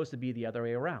not supposed to be the other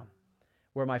way around,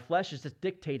 where my flesh is just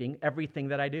dictating everything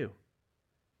that I do.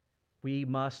 We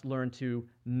must learn to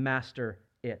master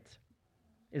it.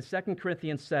 In 2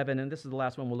 Corinthians 7, and this is the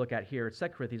last one we'll look at here, 2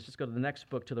 Corinthians, just go to the next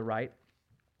book to the right.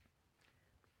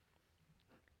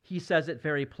 He says it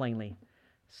very plainly.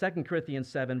 2 Corinthians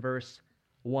 7, verse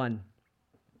 1.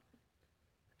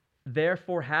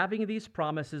 Therefore, having these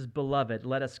promises, beloved,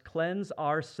 let us cleanse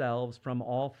ourselves from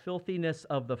all filthiness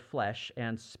of the flesh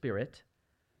and spirit,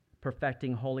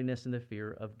 perfecting holiness in the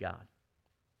fear of God.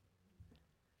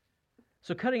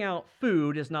 So cutting out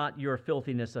food is not your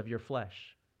filthiness of your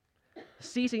flesh.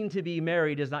 Ceasing to be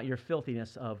married is not your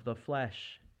filthiness of the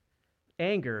flesh.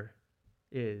 Anger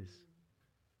is.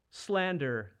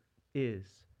 Slander is.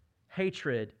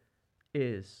 Hatred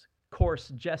is. Coarse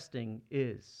jesting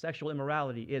is. Sexual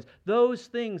immorality is. Those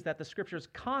things that the Scripture is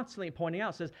constantly pointing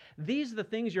out says, these are the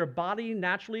things your body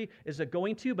naturally is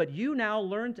going to, but you now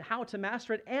learn how to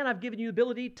master it, and I've given you the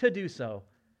ability to do so.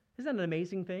 Isn't that an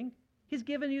amazing thing? He's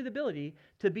given you the ability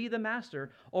to be the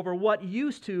master over what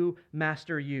used to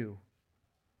master you.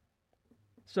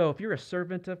 So if you're a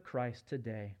servant of Christ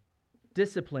today,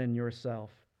 discipline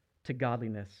yourself to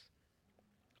godliness.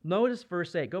 Notice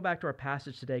verse 8. Go back to our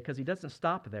passage today because he doesn't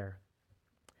stop there.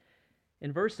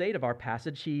 In verse 8 of our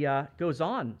passage, he goes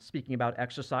on speaking about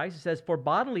exercise. He says, for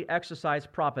bodily exercise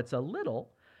profits a little,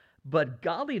 but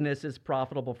godliness is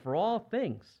profitable for all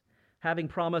things, having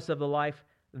promise of the life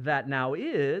that now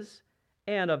is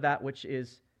and of that which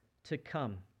is to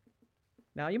come.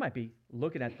 Now, you might be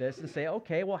looking at this and say,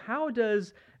 okay, well, how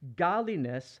does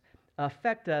godliness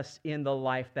affect us in the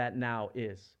life that now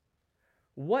is?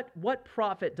 What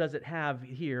profit does it have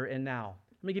here and now?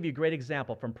 Let me give you a great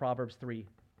example from Proverbs 3.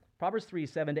 Proverbs 3,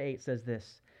 7-8 says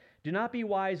this, do not be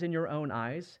wise in your own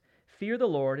eyes. Fear the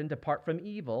Lord and depart from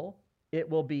evil. It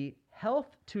will be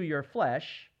health to your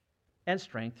flesh and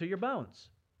strength to your bones.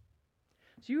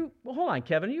 So hold on,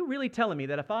 Kevin, are you really telling me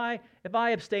that if I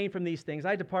abstain from these things,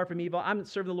 I depart from evil, I'm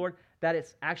serving the Lord, that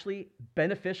it's actually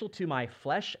beneficial to my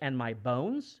flesh and my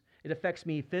bones? It affects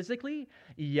me physically?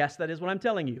 Yes, that is what I'm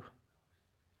telling you.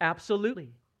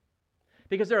 Absolutely.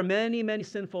 Because there are many, many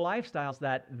sinful lifestyles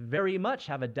that very much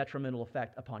have a detrimental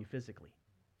effect upon you physically.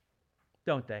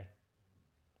 Don't they?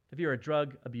 If you're a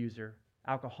drug abuser,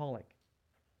 alcoholic,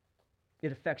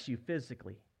 it affects you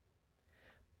physically.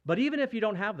 But even if you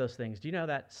don't have those things, do you know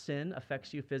that sin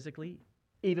affects you physically,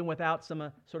 even without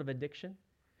some sort of addiction?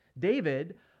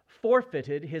 David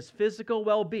forfeited his physical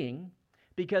well-being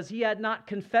because he had not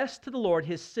confessed to the Lord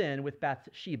his sin with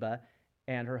Bathsheba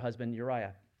and her husband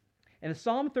Uriah. And in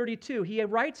Psalm 32, he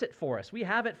writes it for us. We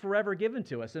have it forever given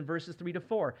to us in verses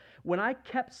 3-4. When I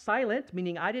kept silent,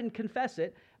 meaning I didn't confess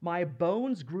it, my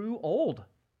bones grew old.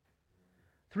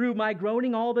 Through my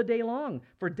groaning all the day long,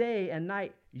 for day and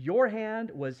night, your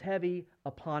hand was heavy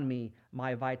upon me.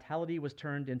 My vitality was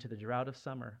turned into the drought of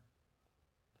summer.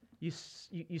 You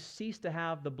cease to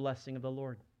have the blessing of the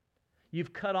Lord.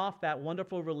 You've cut off that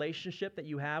wonderful relationship that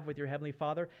you have with your Heavenly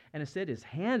Father, and instead His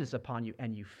hand is upon you,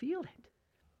 and you feel it.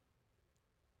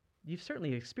 You've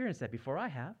certainly experienced that before. I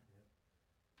have.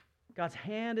 God's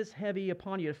hand is heavy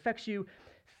upon you. It affects you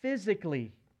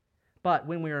physically. But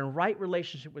when we're in right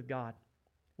relationship with God,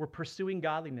 we're pursuing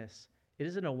godliness. It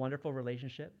isn't a wonderful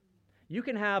relationship. You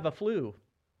can have a flu.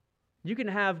 You can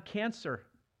have cancer.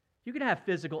 You can have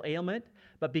physical ailment.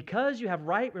 But because you have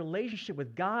right relationship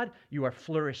with God, you are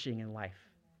flourishing in life.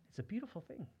 It's a beautiful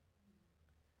thing.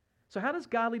 So how does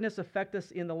godliness affect us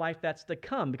in the life that's to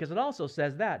come? Because it also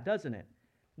says that, doesn't it?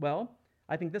 Well,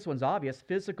 I think this one's obvious.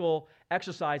 Physical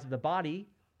exercise of the body,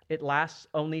 it lasts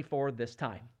only for this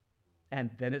time.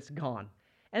 And then it's gone.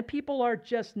 And people are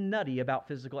just nutty about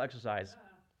physical exercise.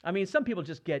 I mean, some people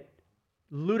just get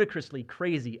ludicrously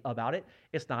crazy about it.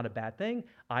 It's not a bad thing.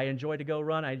 I enjoy to go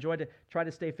run. I enjoy to try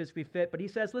to stay physically fit. But he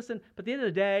says, listen, but at the end of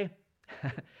the day,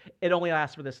 it only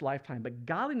lasts for this lifetime. But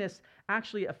godliness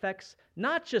actually affects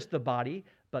not just the body,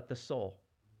 but the soul.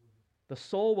 The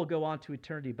soul will go on to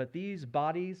eternity, but these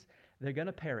bodies, they're going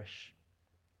to perish.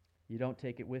 You don't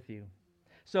take it with you.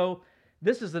 So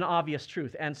this is an obvious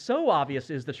truth, and so obvious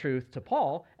is the truth to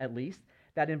Paul, at least,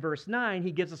 that in verse 9,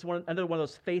 he gives us another one of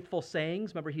those faithful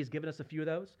sayings. Remember, he's given us a few of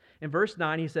those. In verse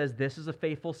 9, he says, this is a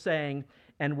faithful saying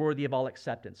and worthy of all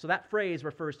acceptance. So that phrase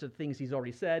refers to the things he's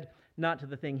already said, not to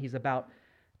the thing he's about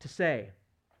to say.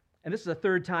 And this is the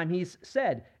third time he's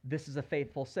said, this is a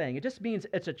faithful saying. It just means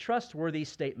it's a trustworthy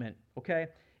statement, okay?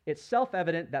 It's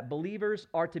self-evident that believers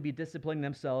are to be disciplining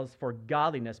themselves for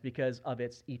godliness because of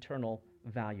its eternal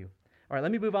value. All right,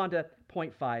 let me move on to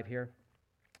point 5 here.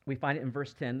 We find it in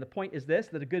verse 10. The point is this,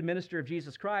 that a good minister of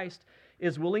Jesus Christ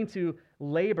is willing to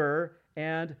labor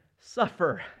and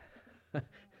suffer.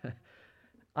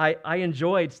 I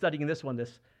enjoyed studying this one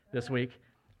this week.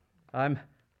 I'm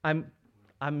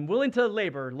willing to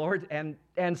labor, Lord,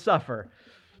 and suffer.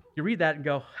 You read that and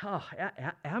go, oh,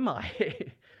 am I?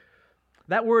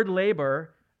 That word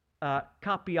labor,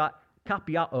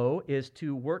 kapiao, is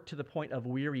to work to the point of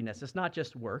weariness. It's not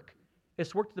just work.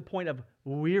 It's work to the point of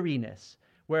weariness,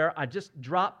 where I just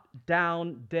drop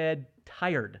down dead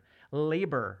tired,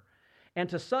 labor. And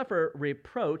to suffer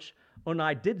reproach,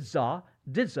 onaidizo,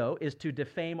 is to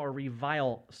defame or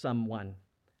revile someone.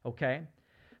 Okay?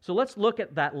 So let's look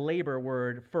at that labor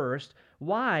word first.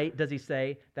 Why does he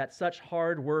say that such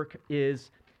hard work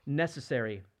is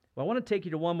necessary? Well, I want to take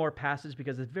you to one more passage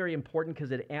because it's very important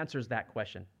because it answers that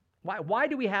question. Why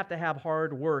do we have to have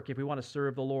hard work if we want to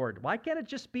serve the Lord? Why can't it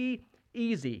just be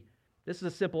easy? This is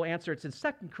a simple answer. It's in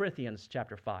 2 Corinthians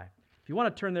chapter 5. If you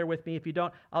want to turn there with me, if you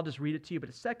don't, I'll just read it to you. But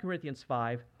it's 2 Corinthians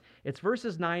 5. It's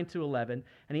verses 9 to 11.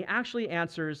 And he actually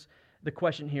answers the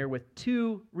question here with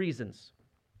two reasons.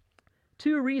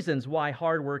 Two reasons why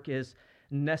hard work is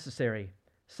necessary.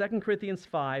 2 Corinthians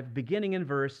 5, beginning in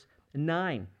verse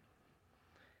 9.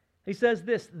 He says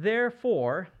this,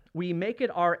 "Therefore, we make it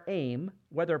our aim,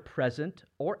 whether present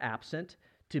or absent,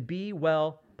 to be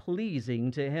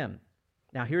well-pleasing to him."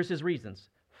 Now, here's his reasons.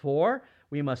 "For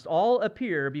we must all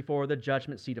appear before the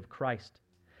judgment seat of Christ,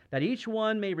 that each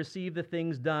one may receive the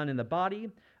things done in the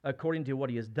body according to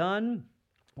what he has done,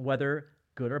 whether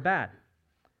good or bad.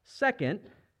 Second,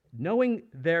 knowing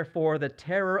therefore the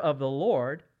terror of the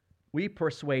Lord, we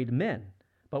persuade men,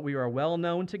 but we are well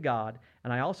known to God,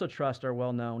 and I also trust are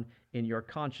well known in your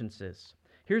consciences."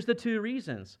 Here's the two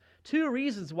reasons. Two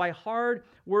reasons why hard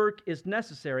work is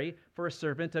necessary for a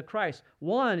servant of Christ.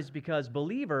 One is because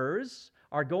believers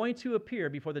are going to appear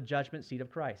before the judgment seat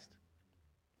of Christ.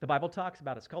 The Bible talks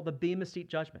about it. It's called the Bema Seat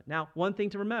judgment. Now, one thing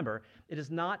to remember, it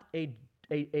is not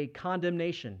a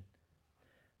condemnation.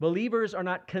 Believers are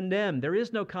not condemned. There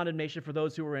is no condemnation for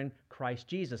those who are in Christ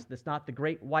Jesus. That's not the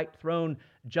great white throne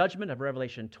judgment of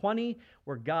Revelation 20,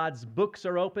 where God's books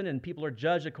are open and people are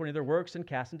judged according to their works and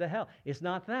cast into hell. It's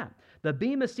not that. The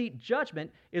Bema Seat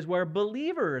judgment is where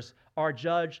believers are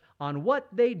judged on what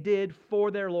they did for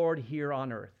their Lord here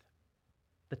on earth.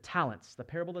 The talents, the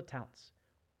parable of the talents.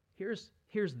 Here's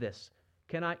this.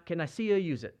 Can I see you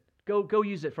use it? Go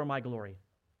use it for my glory.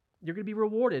 You're going to be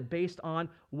rewarded based on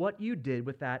what you did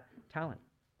with that talent.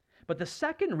 But the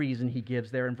second reason he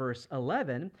gives there in verse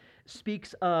 11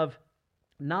 speaks of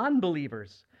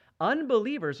non-believers.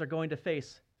 Unbelievers are going to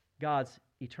face God's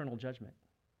eternal judgment.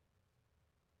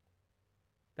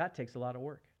 That takes a lot of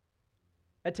work.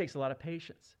 That takes a lot of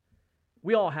patience.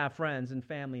 We all have friends and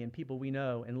family and people we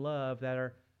know and love that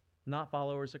are not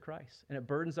followers of Christ. And it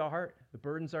burdens our heart. It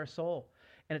burdens our soul.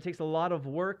 And it takes a lot of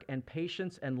work and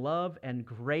patience and love and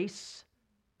grace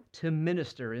to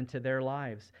minister into their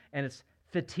lives. And it's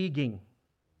fatiguing.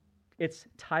 It's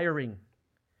tiring.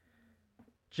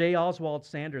 J. Oswald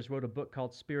Sanders wrote a book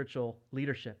called Spiritual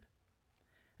Leadership.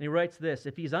 And he writes this,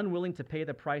 "If he's unwilling to pay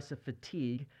the price of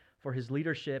fatigue for his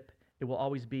leadership, it will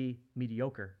always be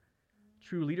mediocre.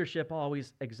 True leadership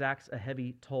always exacts a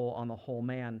heavy toll on the whole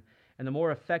man. And the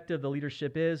more effective the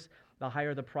leadership is, the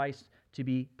higher the price to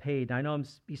be paid." Now, I know I'm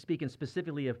speaking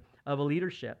specifically of a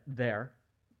leadership there.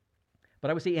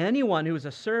 But I would say anyone who is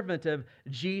a servant of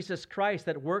Jesus Christ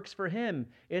that works for him,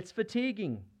 it's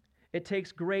fatiguing. It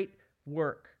takes great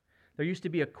work. There used to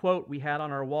be a quote we had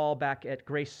on our wall back at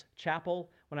Grace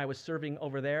Chapel when I was serving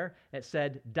over there. It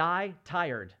said, "Die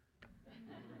tired."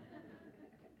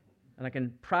 And I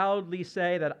can proudly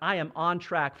say that I am on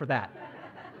track for that.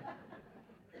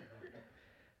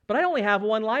 But I only have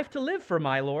one life to live for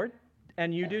my Lord,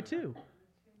 and you do too.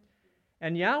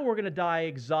 And yeah, we're going to die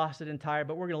exhausted and tired,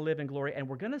 but we're going to live in glory, and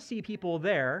we're going to see people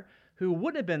there who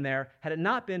wouldn't have been there had it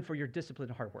not been for your discipline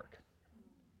and hard work.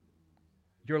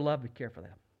 Your love and care for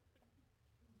them.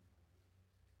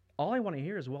 All I want to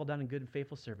hear is, "Well done and good and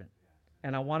faithful servant."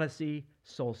 And I want to see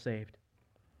souls saved.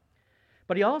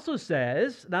 But he also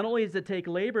says, not only does it take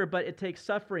labor, but it takes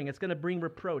suffering. It's going to bring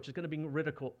reproach. It's going to bring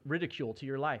ridicule to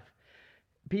your life.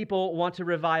 People want to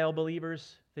revile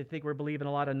believers. They think we're believing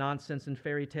a lot of nonsense and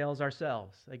fairy tales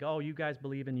ourselves. Like, "Oh, you guys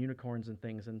believe in unicorns and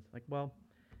things." And like, well,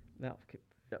 no,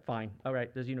 fine. All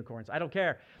right, there's unicorns. I don't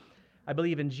care. I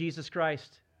believe in Jesus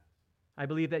Christ. I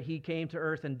believe that he came to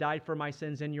earth and died for my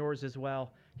sins and yours as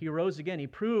well. He rose again. He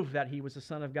proved that he was the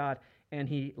Son of God, and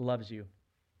he loves you.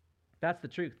 That's the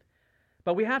truth.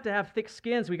 But we have to have thick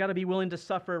skins. We got to be willing to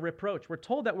suffer reproach. We're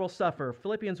told that we'll suffer.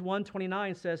 Philippians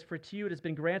 1:29 says, "For to you it has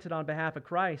been granted on behalf of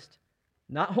Christ,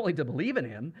 not only to believe in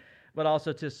him, but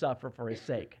also to suffer for his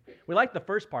sake." We like the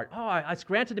first part. Oh, it's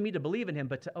granted to me to believe in him,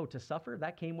 but to suffer,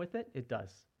 that came with it? It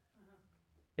does.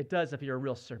 It does if you're a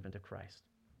real servant of Christ.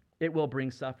 It will bring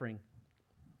suffering.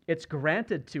 It's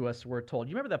granted to us, we're told.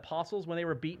 You remember the apostles when they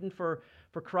were beaten for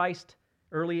Christ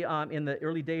early in the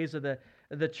early days of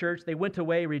the church? They went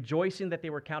away rejoicing that they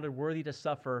were counted worthy to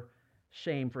suffer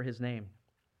shame for his name.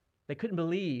 They couldn't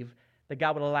believe that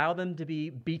God would allow them to be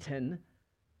beaten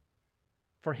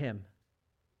for him.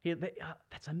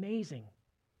 That's amazing.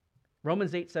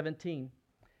 Romans 8:17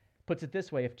 puts it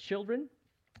this way: if children,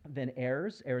 then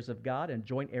heirs, heirs of God, and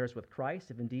joint heirs with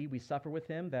Christ, if indeed we suffer with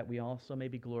him, that we also may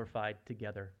be glorified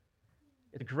together.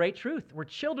 It's a great truth. We're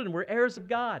children, we're heirs of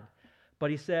God. But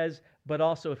he says, but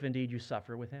also if indeed you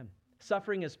suffer with him.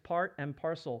 Suffering is part and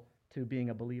parcel to being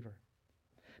a believer.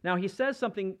 Now, he says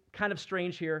something kind of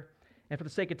strange here, and for the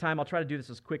sake of time, I'll try to do this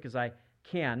as quick as I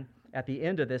can. At the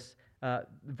end of this,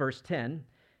 verse 10,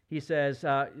 he says,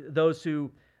 those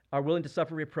who are willing to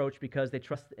suffer reproach because they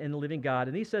trust in the living God.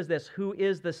 And he says this, who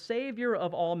is the Savior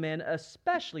of all men,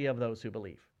 especially of those who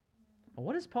believe. Well,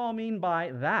 what does Paul mean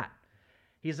by that?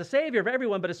 He's the Savior of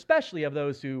everyone, but especially of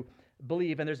those who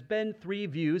believe. And there's been three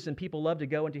views, and people love to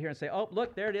go into here and say, oh,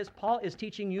 look, there it is. Paul is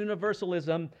teaching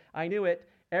universalism. I knew it.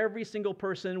 Every single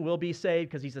person will be saved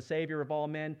because he's the Savior of all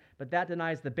men. But that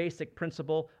denies the basic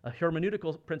principle, a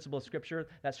hermeneutical principle of Scripture,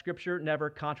 that Scripture never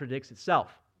contradicts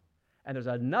itself. And there's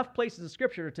enough places in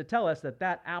Scripture to tell us that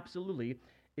that absolutely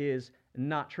is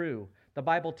not true. The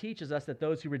Bible teaches us that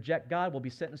those who reject God will be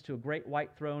sentenced to a great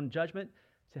white throne judgment,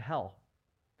 to hell.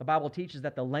 The Bible teaches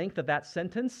that the length of that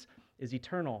sentence is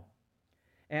eternal.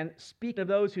 And speaking of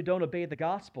those who don't obey the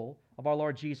gospel of our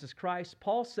Lord Jesus Christ,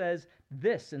 Paul says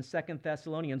this in 2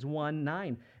 Thessalonians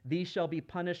 1:9, these shall be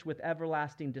punished with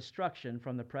everlasting destruction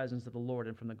from the presence of the Lord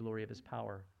and from the glory of his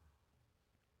power.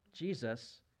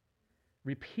 Jesus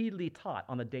repeatedly taught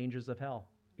on the dangers of hell.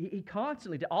 He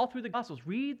constantly did, all through the Gospels.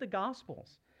 Read the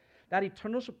Gospels. That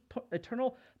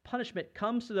eternal punishment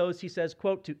comes to those, he says,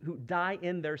 quote, who die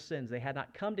in their sins. They had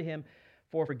not come to him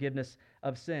for forgiveness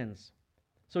of sins.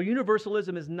 So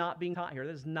universalism is not being taught here.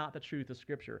 That is not the truth of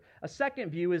Scripture. A second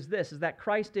view is this, is that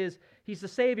Christ he's the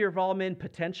Savior of all men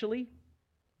potentially.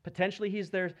 Potentially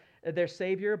he's their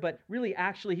Savior, but really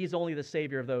actually he's only the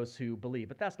Savior of those who believe.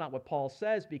 But that's not what Paul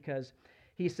says, because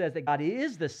he says that God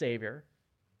is the Savior,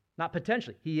 not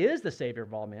potentially. He is the Savior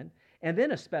of all men, and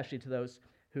then especially to those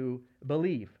who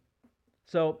believe.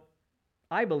 So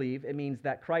I believe it means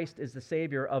that Christ is the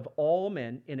Savior of all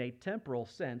men in a temporal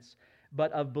sense,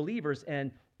 but of believers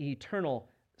in eternal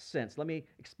sense. Let me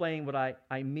explain what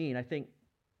I mean. I think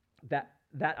that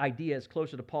idea is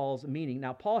closer to Paul's meaning.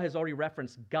 Now, Paul has already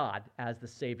referenced God as the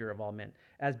Savior of all men,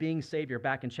 as being Savior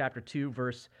back in chapter 2,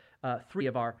 verse 3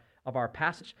 of our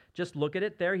passage. Just look at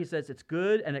it there. He says, it's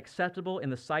good and acceptable in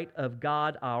the sight of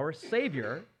God our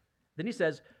Savior. Then he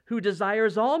says, who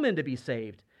desires all men to be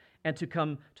saved and to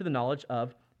come to the knowledge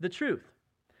of the truth.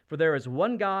 For there is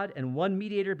one God and one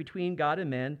mediator between God and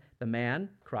men, the man,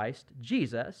 Christ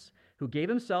Jesus, who gave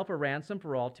himself a ransom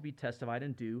for all to be testified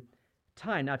in due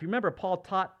time. Now, if you remember, Paul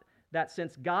taught that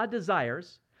since God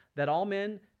desires that all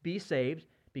men be saved,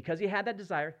 because he had that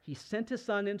desire, he sent his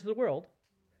Son into the world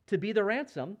to be the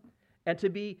ransom and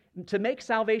to make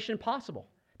salvation possible.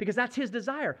 Because that's his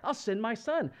desire. I'll send my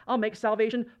Son. I'll make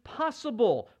salvation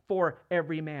possible for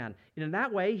every man. And in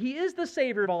that way, he is the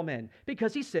Savior of all men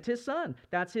because he sent his Son.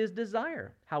 That's his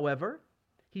desire. However,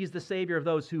 he's the Savior of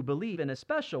those who believe in a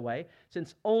special way,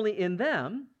 since only in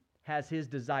them has his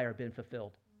desire been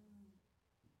fulfilled.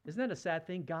 Isn't that a sad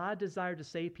thing? God desired to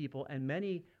save people, and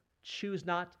many choose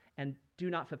not and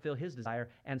do not fulfill his desire,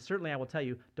 and certainly, I will tell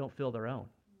you, don't fill their own.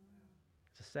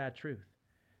 It's a sad truth.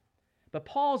 But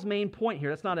Paul's main point here,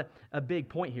 that's not a big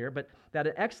point here, but that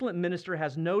an excellent minister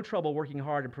has no trouble working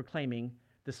hard and proclaiming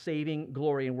the saving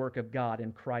glory and work of God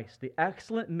in Christ. The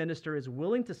excellent minister is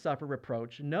willing to suffer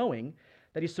reproach, knowing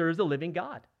that he serves the living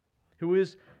God, who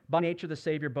is by nature the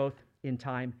Savior both in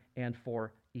time and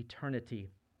for eternity.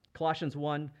 Colossians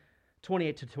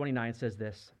 1:28-29 says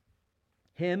this,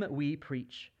 him we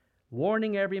preach,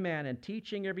 warning every man and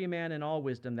teaching every man in all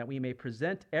wisdom, that we may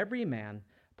present every man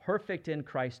perfect in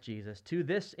Christ Jesus. To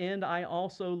this end I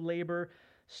also labor,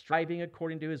 striving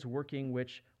according to his working,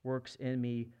 which works in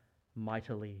me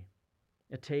mightily.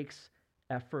 It takes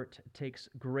effort, it takes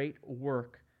great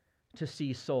work to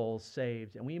see souls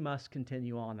saved, and we must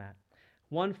continue on that.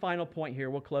 One final point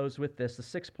here, we'll close with this. The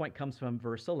sixth point comes from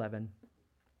verse 11.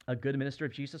 A good minister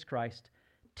of Jesus Christ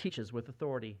teaches with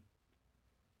authority.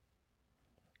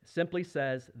 It simply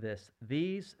says this,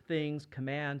 these things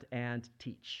command and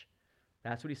teach.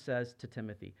 That's what he says to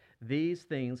Timothy. These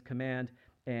things command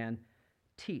and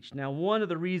teach. Now, one of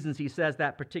the reasons he says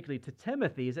that particularly to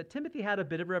Timothy is that Timothy had a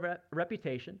bit of a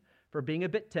reputation for being a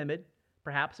bit timid.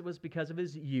 Perhaps it was because of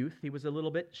his youth. He was a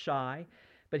little bit shy.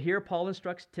 But here Paul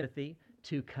instructs Timothy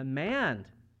to command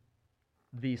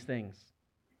these things.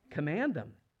 Command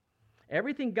them.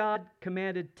 Everything God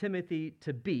commanded Timothy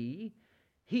to be,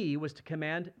 he was to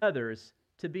command others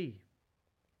to be.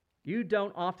 You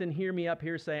don't often hear me up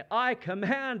here say, I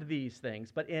command these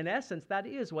things. But in essence, that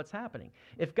is what's happening.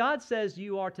 If God says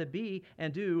you are to be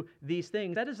and do these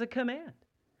things, that is a command.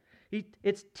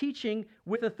 It's teaching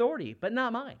with authority, but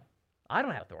not mine. I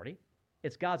don't have authority.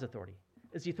 It's God's authority.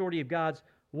 It's the authority of God's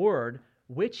word,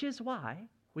 which is why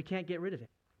we can't get rid of it.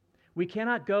 We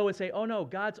cannot go and say, oh no,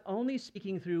 God's only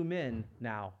speaking through men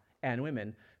now and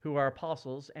women who are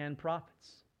apostles and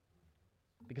prophets.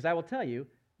 Because I will tell you,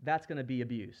 that's going to be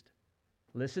abused.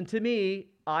 Listen to me.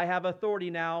 I have authority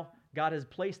now. God has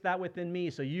placed that within me,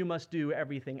 so you must do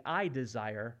everything I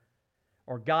desire,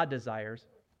 or God desires.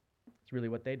 It's really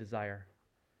what they desire.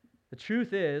 The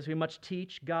truth is, we must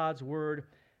teach God's word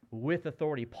with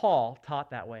authority. Paul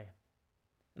taught that way.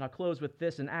 And I'll close with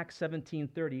this. In Acts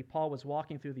 17:30, Paul was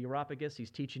walking through the Areopagus. He's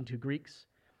teaching to Greeks.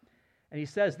 And he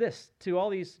says this to all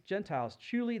these Gentiles,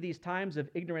 truly these times of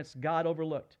ignorance God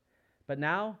overlooked, but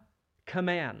now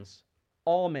commands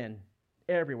all men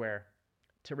everywhere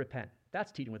to repent.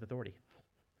 That's teaching with authority.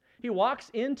 He walks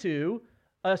into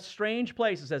a strange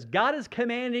place and says, God is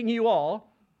commanding you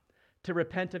all to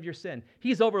repent of your sin.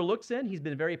 He's overlooked sin. He's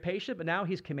been very patient, but now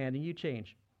he's commanding you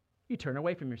change. You turn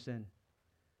away from your sin.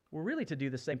 We're really to do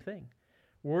the same thing.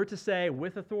 We're to say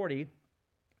with authority,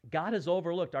 God has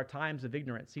overlooked our times of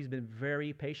ignorance. He's been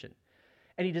very patient.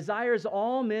 And he desires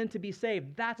all men to be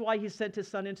saved. That's why he sent his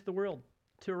son into the world,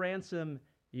 to ransom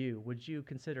you. Would you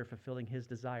consider fulfilling his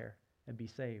desire and be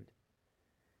saved?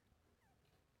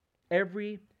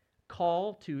 Every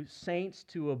call to saints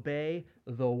to obey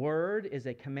the word is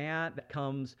a command that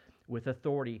comes with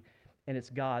authority, and it's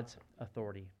God's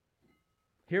authority.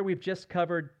 Here we've just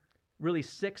covered really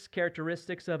 6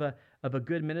 characteristics of a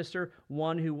good minister,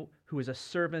 one who is a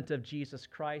servant of Jesus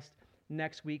Christ.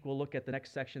 Next week we'll look at the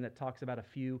next section that talks about a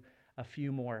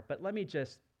few more. But let me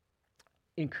just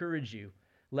encourage you,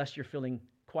 lest you're feeling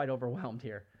quite overwhelmed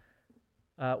here.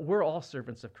 We're all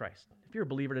servants of Christ. If you're a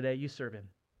believer today, you serve him.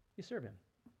 You serve him.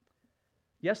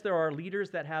 Yes, there are leaders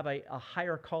that have a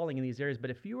higher calling in these areas, but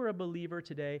if you are a believer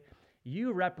today,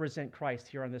 you represent Christ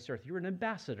here on this earth. You're an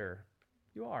ambassador.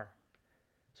 You are.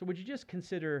 So would you just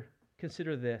consider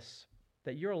this,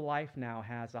 that your life now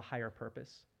has a higher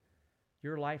purpose.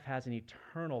 Your life has an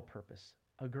eternal purpose,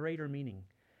 a greater meaning.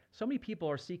 So many people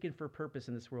are seeking for purpose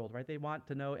in this world, right? They want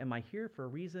to know, am I here for a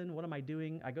reason? What am I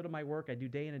doing? I go to my work. I do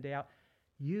day in and day out.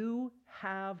 You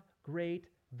have great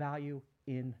value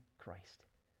in Christ.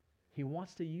 He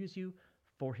wants to use you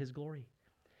for his glory.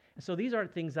 And so these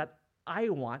aren't things that I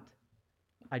want.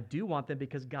 I do want them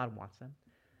because God wants them.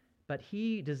 But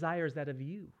he desires that of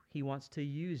you. He wants to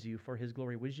use you for his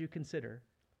glory. Would you consider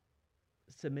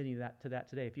submitting to that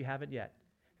today if you haven't yet?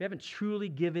 If you haven't truly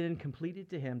given and completed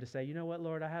to him to say, you know what,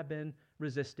 Lord, I have been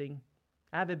resisting.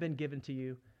 I haven't been given to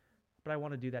you, but I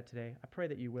want to do that today. I pray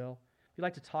that you will. If you'd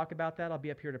like to talk about that, I'll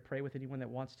be up here to pray with anyone that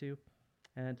wants to.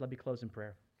 And let me close in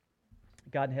prayer.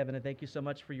 God in heaven, I thank you so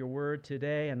much for your word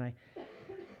today. And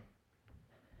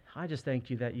I just thank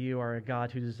you that you are a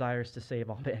God who desires to save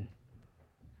all men.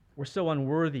 We're so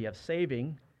unworthy of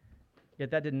saving, yet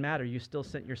that didn't matter. You still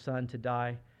sent your son to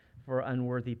die for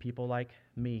unworthy people like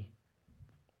me.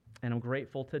 And I'm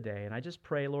grateful today. And I just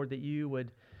pray, Lord, that you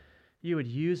would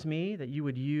use me, that you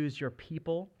would use your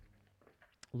people,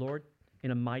 Lord,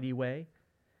 in a mighty way.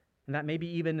 And that maybe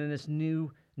even in this new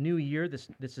year, this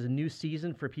is a new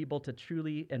season for people to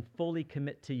truly and fully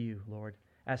commit to you, Lord,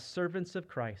 as servants of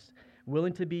Christ,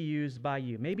 willing to be used by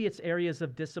you. Maybe it's areas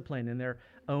of discipline in their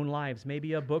own lives.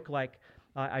 Maybe a book like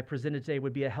I presented today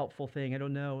would be a helpful thing. I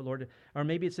don't know, Lord. Or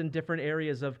maybe it's in different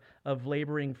areas of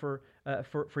laboring for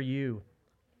you.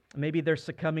 Maybe they're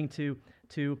succumbing to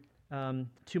too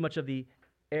much of the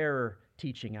error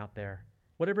teaching out there.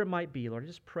 Whatever it might be, Lord, I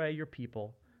just pray your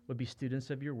people would be students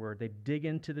of your word. They dig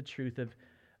into the truth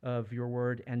of your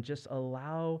word and just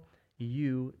allow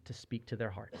you to speak to their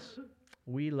hearts.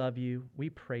 We love you. We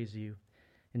praise you.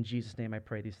 In Jesus' name I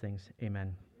pray these things.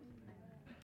 Amen.